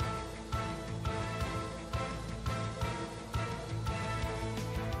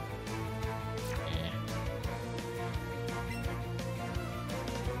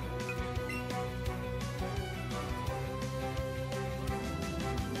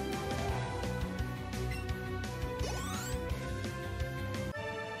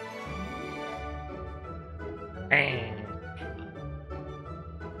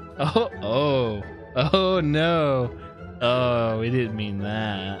 Oh no. Oh, we didn't mean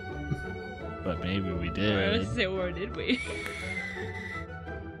that. But maybe we did. I was say, or did we?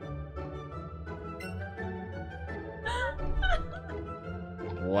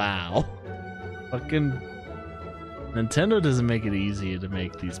 Wow. Fucking Nintendo doesn't make it easy to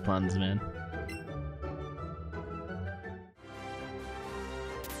make these puns, man.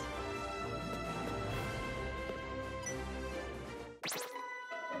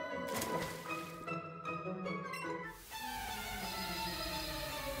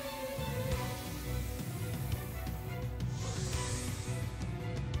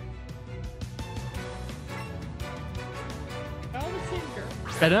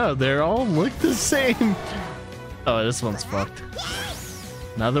 I know, they all look the same. Oh, this one's fucked.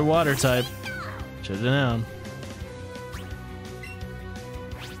 Another water type. Should've known.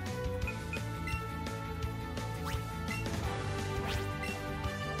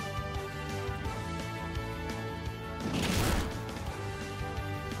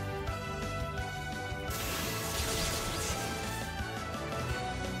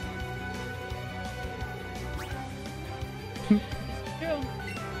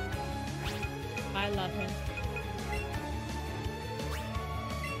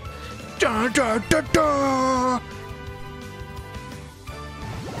 Da, da, da, da.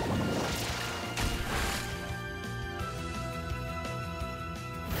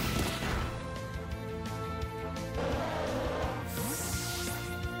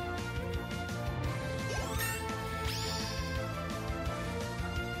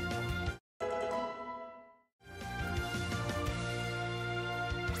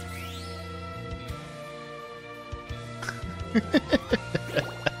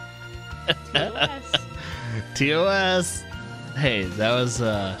 TOS. TOS. Hey, that was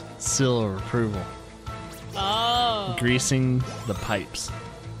seal of approval. Oh. Greasing the pipes.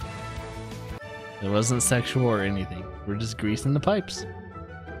 It wasn't sexual or anything. We're just greasing the pipes.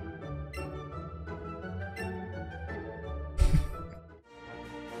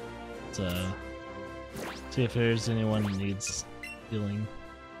 So, see if there's anyone who needs healing.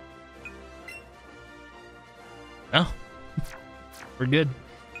 Oh, we're good.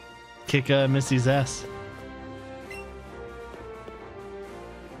 Kick Missy's ass.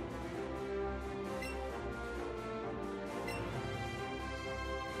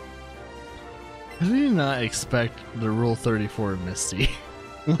 I did not expect the Rule 34 of Misty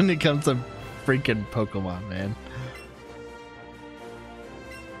when it comes to freaking Pokemon, man.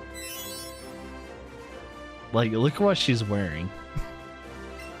 Like, look at what she's wearing.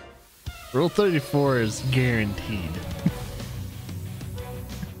 Rule 34 is guaranteed.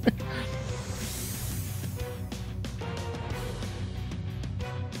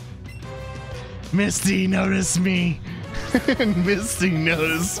 Misty, notice me. Misty,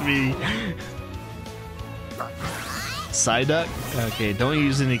 notice me. Psyduck? Okay, don't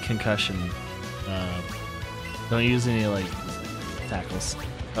use any concussion. Don't use any, like, tackles.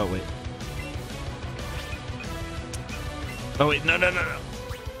 Oh, wait. Oh, wait, no.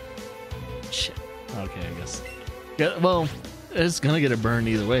 Shit. Okay, I guess. Yeah, well, it's gonna get a burn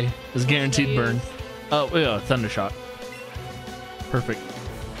either way. It's guaranteed burn. Oh, yeah, Thunder Shot. Perfect.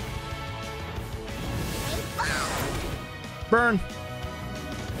 Burn!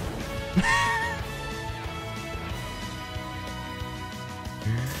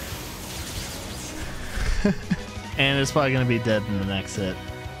 And it's probably gonna be dead in the next hit.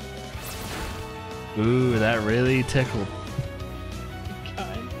 Ooh, that really tickled.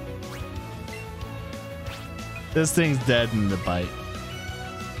 God. This thing's dead in the bite.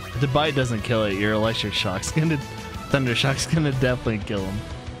 If the bite doesn't kill it, your electric shock's gonna, thunder shock's gonna definitely kill him.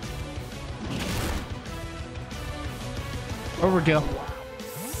 Overkill.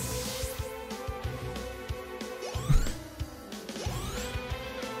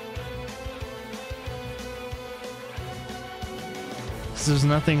 There's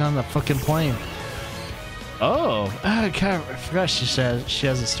nothing on the fucking plane. Oh, I forgot she said she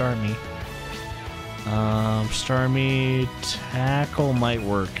has a Starmie. Starmie tackle might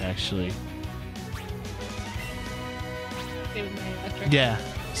work actually. Stay with my electric. Yeah,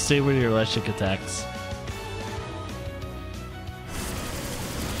 stay with your electric attacks.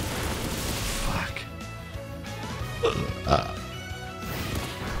 Fuck.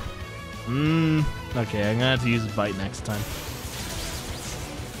 Okay, I'm gonna have to use a bite next time.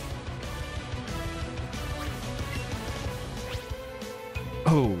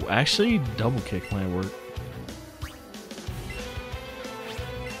 Oh, actually, double kick might work.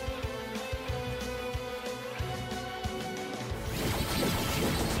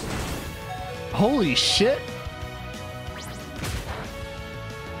 Holy shit!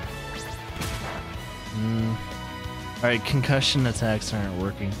 Alright, concussion attacks aren't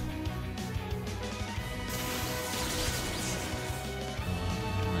working.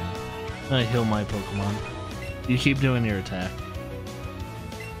 I'm gonna heal my Pokemon. You keep doing your attack.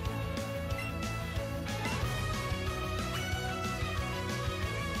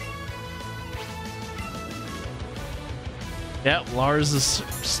 Yep, Lars is the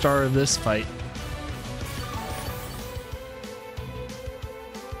star of this fight.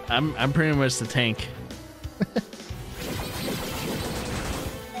 I'm pretty much the tank.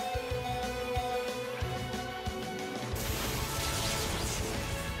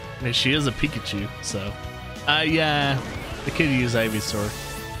 And she is a Pikachu, so yeah, I could use Ivysaur,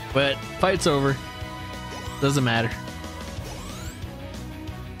 but fight's over. Doesn't matter.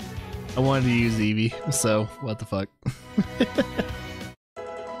 I wanted to use Eevee, so what the fuck.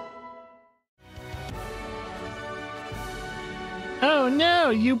 Oh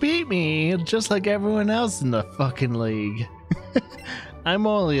no, you beat me, just like everyone else in the fucking league. I'm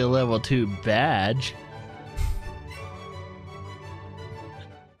only a level 2 badge.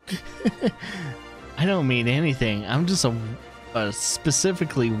 I don't mean anything, I'm just a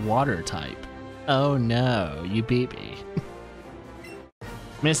specifically water type. Oh no, you beat me.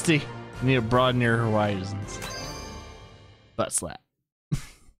 Misty, You need to broaden your horizons. Butt slap.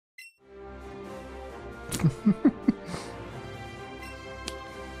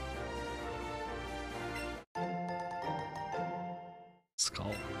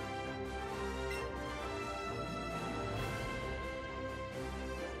 Skull.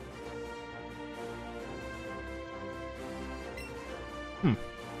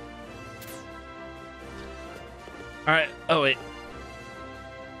 All right. Oh wait.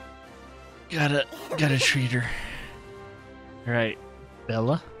 Gotta treat her. All right,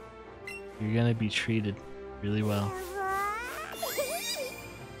 Bella. You're gonna be treated really well.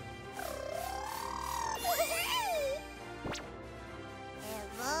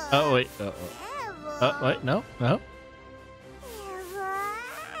 Oh wait. Oh wait. No. No.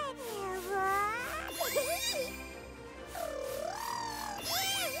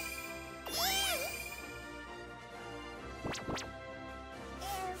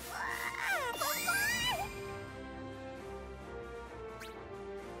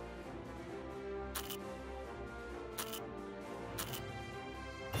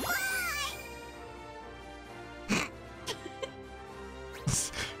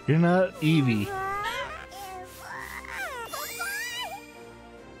 You're not Eevee.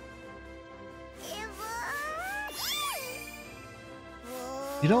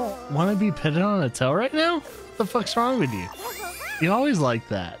 You don't want to be petted on a tail right now? What the fuck's wrong with you? You always like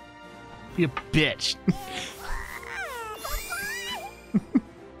that. You bitch.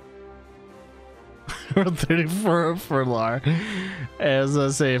 Rule 34 for Lar. As I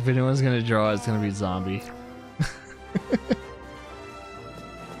say, if anyone's gonna draw, it's gonna be Zombie.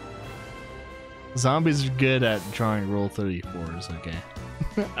 Zombie's good at drawing Rule 34s, okay?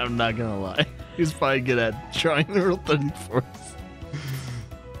 I'm not gonna lie. He's probably good at drawing the Rule 34s.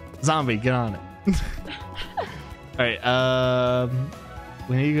 Zombie, get on it. Alright,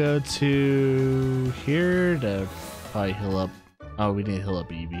 we need to go to here to probably heal up. Oh, we need to heal up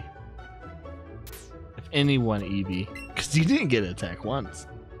Eevee. If anyone, Eevee. Because you didn't get attacked once.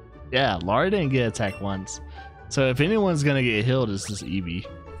 Yeah, Lara didn't get attacked once. So if anyone's gonna get healed, it's just Eevee.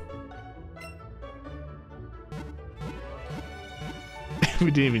 We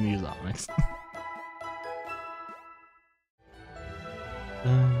didn't even use Onyx.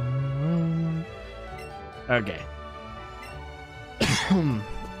 Okay.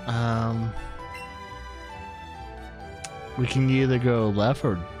 We can either go left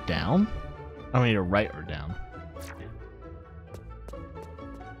or down. I mean, or right or down.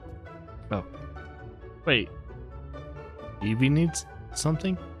 Oh. Wait. Eevee needs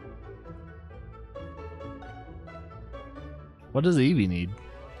something? What does Eevee need?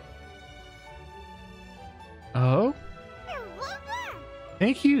 Oh?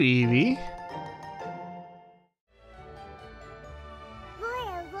 Thank you, Eevee.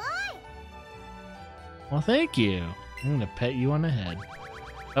 Well, thank you. I'm gonna pet you on the head.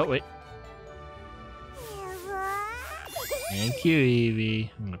 Oh, wait. Thank you, Eevee.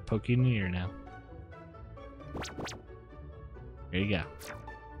 I'm gonna poke you in the ear now. There you go.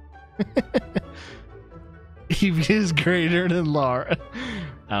 Eevee is greater than Lara.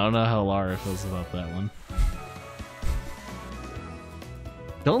 I don't know how Lara feels about that one.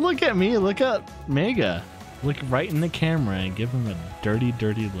 Don't look at me, look at Mega. Look right in the camera and give him a dirty,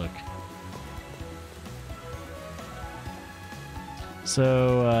 dirty look.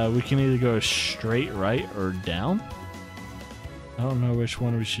 So we can either go straight right or down. I don't know which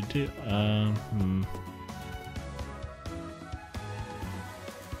one we should do.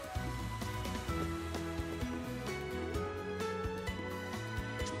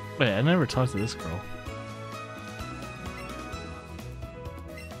 Wait, I never talked to this girl.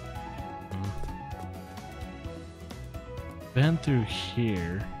 Been through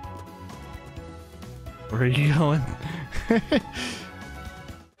here. Where are you going?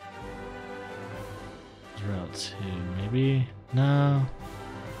 Route 2, maybe? No.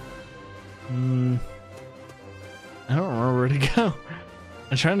 I don't remember where to go.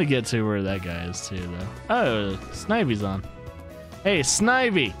 I'm trying to get to where that guy is too, though. Oh, Snivy's on. Hey,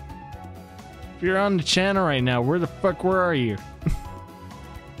 Snivy! If you're on the channel right now, where are you?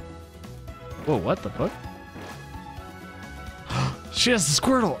 Whoa, what the fuck? She has a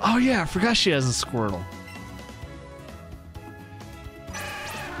Squirtle! Oh yeah, I forgot she has a Squirtle.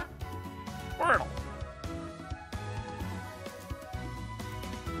 Squirtle!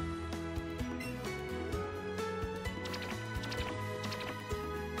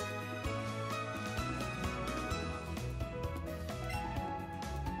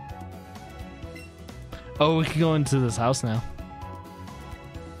 Oh, we can go into this house now.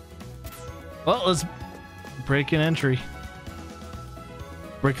 Well, let's break an entry.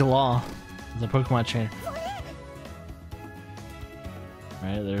 Break a law. The Pokemon trainer.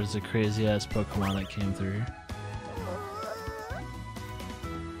 Alright, there's a crazy ass Pokemon that came through here.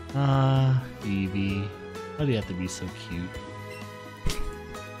 Eevee. Why do you have to be so cute?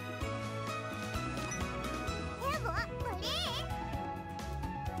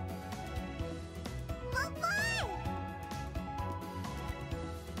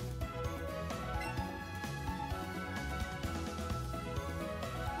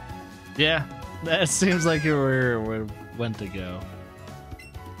 Yeah, that seems like where we went to go.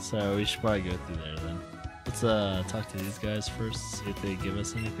 So we should probably go through there then. Let's talk to these guys first, see if they give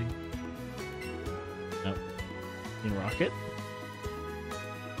us anything. Nope. Team Rocket?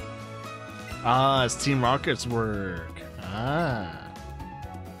 Ah, it's Team Rocket's work. Ah.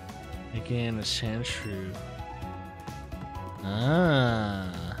 Making a Sandshrew. Ah.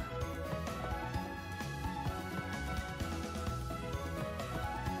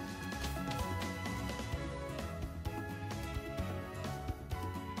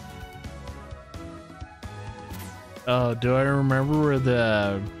 Oh, do I remember where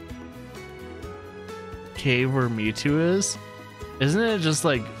the cave where Mewtwo is? Isn't it just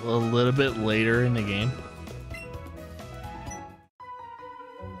like a little bit later in the game?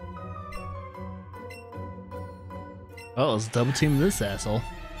 Oh, let's double team this asshole.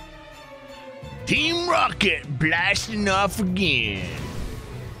 Team Rocket blasting off again.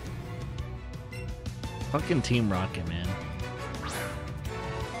 Fucking Team Rocket, man.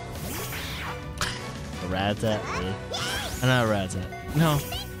 Rattata, really? Not Rattata. No.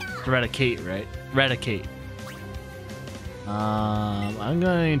 Eradicate, right? Eradicate. I'm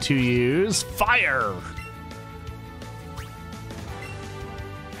going to use fire.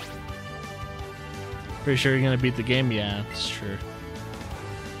 Pretty sure you're gonna beat the game? Yeah, it's true.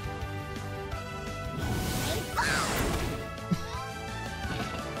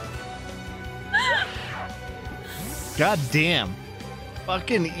 God damn.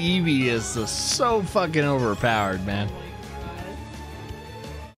 Fucking Eevee is so fucking overpowered, man.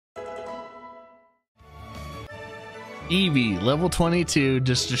 Eevee, level 22,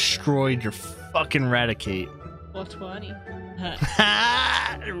 just destroyed your fucking Raticate. Well, 20.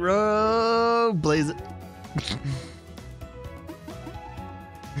 Ha! Blaze it.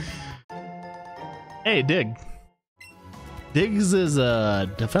 Hey, Dig. Diggs is a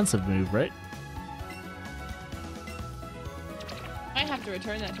defensive move, right? I have to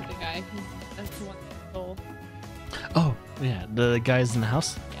return that to the guy. That's the one that stole. Oh, yeah, the guys in the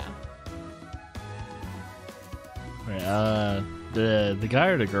house? Yeah. Alright, the guy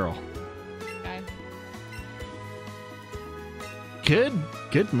or the girl? Guy.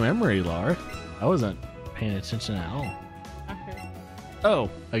 Good memory, Lar. I wasn't paying attention at all. Okay. Oh,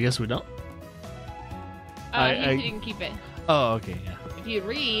 I guess we don't. He didn't keep it. Oh, okay, yeah. If you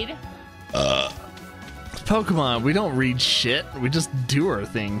read. Pokemon, we don't read shit. We just do our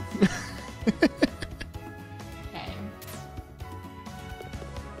thing. Okay.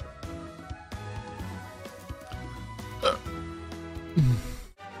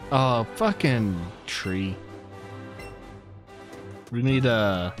 Oh, fucking tree. We need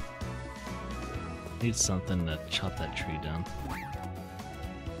something to chop that tree down.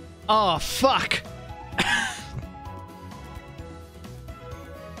 Oh, fuck!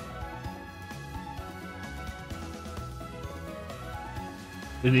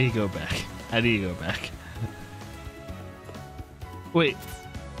 Where did he go back? How do you go back? Wait.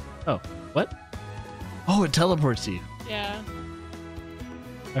 Oh, what? Oh, it teleports you. Yeah.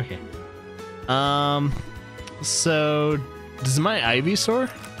 Okay. So does my Ivysaur?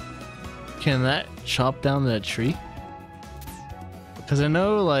 Can that chop down that tree? Because I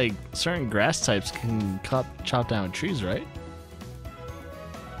know like certain grass types can chop down trees, right?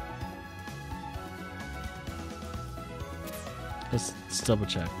 Let's double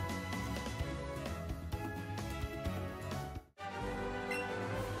check.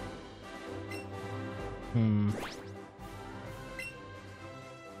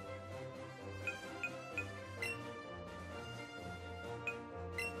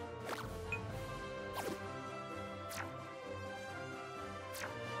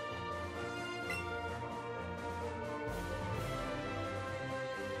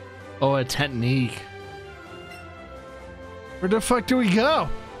 Oh, a technique. Where the fuck do we go?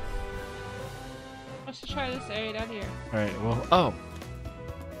 Let's try this area down here. Alright, well, oh.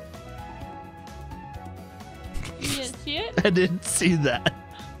 You didn't see it? I didn't see that.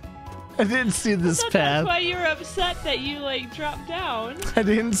 I didn't see this path. That's why you were upset that you, like, dropped down. I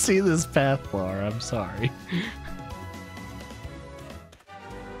didn't see this path, Laura. I'm sorry.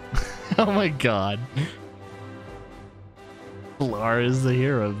 Oh my god. Lara is the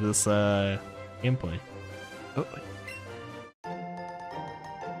hero of this gameplay. Oh, wait.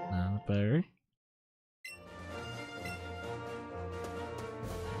 Not battery.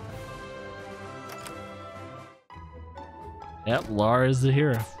 Yep, Lara is the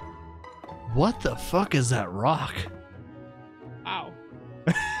hero. What the fuck is that rock? Wow.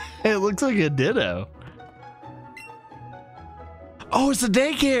 It looks like a ditto. Oh, it's a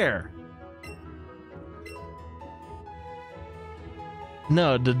daycare.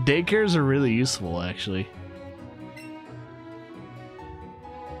 No, the daycares are really useful, actually.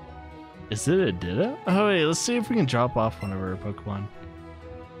 Is it a ditto? Oh, wait, let's see if we can drop off one of our Pokemon.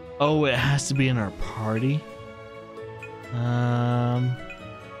 Oh, it has to be in our party?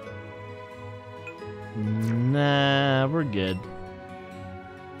 Nah, we're good.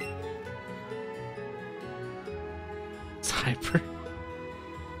 It's hyper.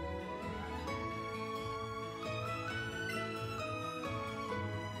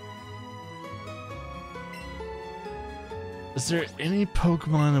 Is there any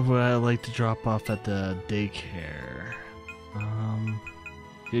Pokemon that I like to drop off at the daycare?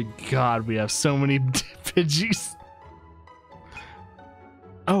 Good God, we have so many Pidgeys.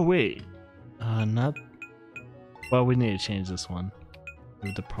 Oh wait, not. Well, we need to change this one.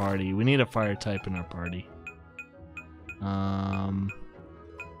 With the party, we need a fire type in our party.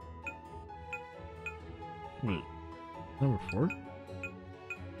 Wait, number 4,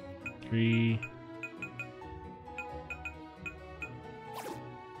 3.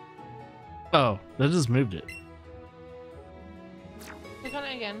 Oh, that just moved it. Click on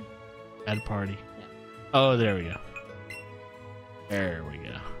it again. Add party. Yeah. Oh, there we go. There we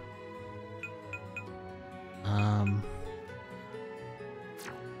go. Oh,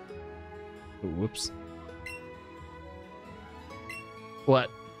 whoops. What?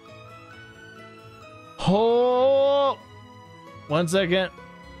 Oh! 1 second.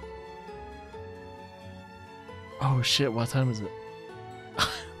 Oh shit, what time is it?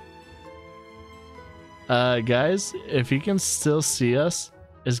 Guys, if you can still see us,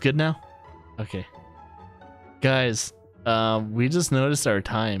 is good now? Okay. Guys, we just noticed our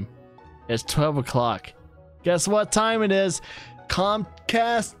time. It's 12 o'clock. Guess what time it is?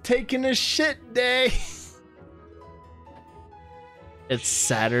 Comcast taking a shit day. It's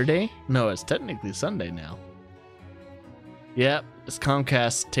Saturday? No, it's technically Sunday now. Yep, it's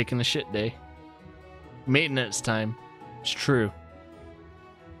Comcast taking a shit day. Maintenance time. It's true.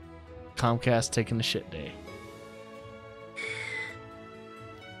 Comcast taking a shit day.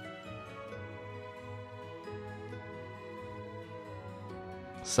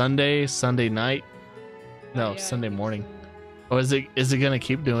 Sunday night. No, yeah, Sunday morning. Oh, is it gonna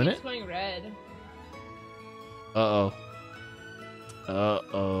keep doing it? It's going red. Uh-oh.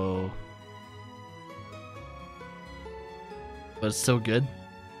 Uh-oh. But it's still good.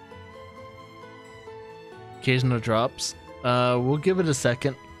 Occasional drops. We'll give it a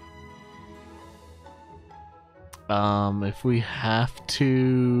second. If we have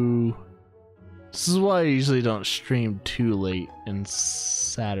to... This is why I usually don't stream too late on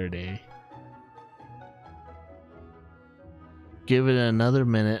Saturday. Give it another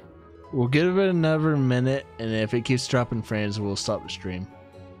minute. We'll give it another minute, and if it keeps dropping frames, we'll stop the stream.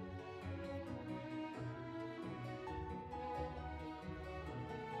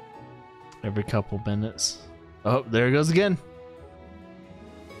 Every couple minutes. Oh, there it goes again.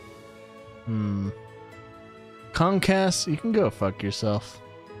 Comcast, you can go fuck yourself.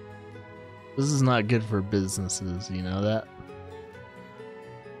 This is not good for businesses, you know that?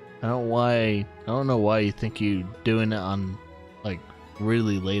 I don't know why you think you doing it on like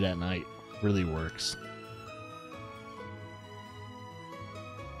really late at night really works.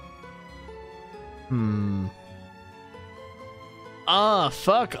 Ah,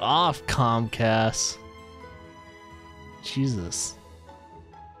 fuck off, Comcast. Jesus.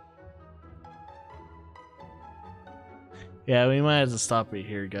 Yeah, we might have to stop it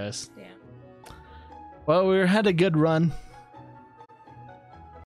here, guys. Yeah. Well, we had a good run.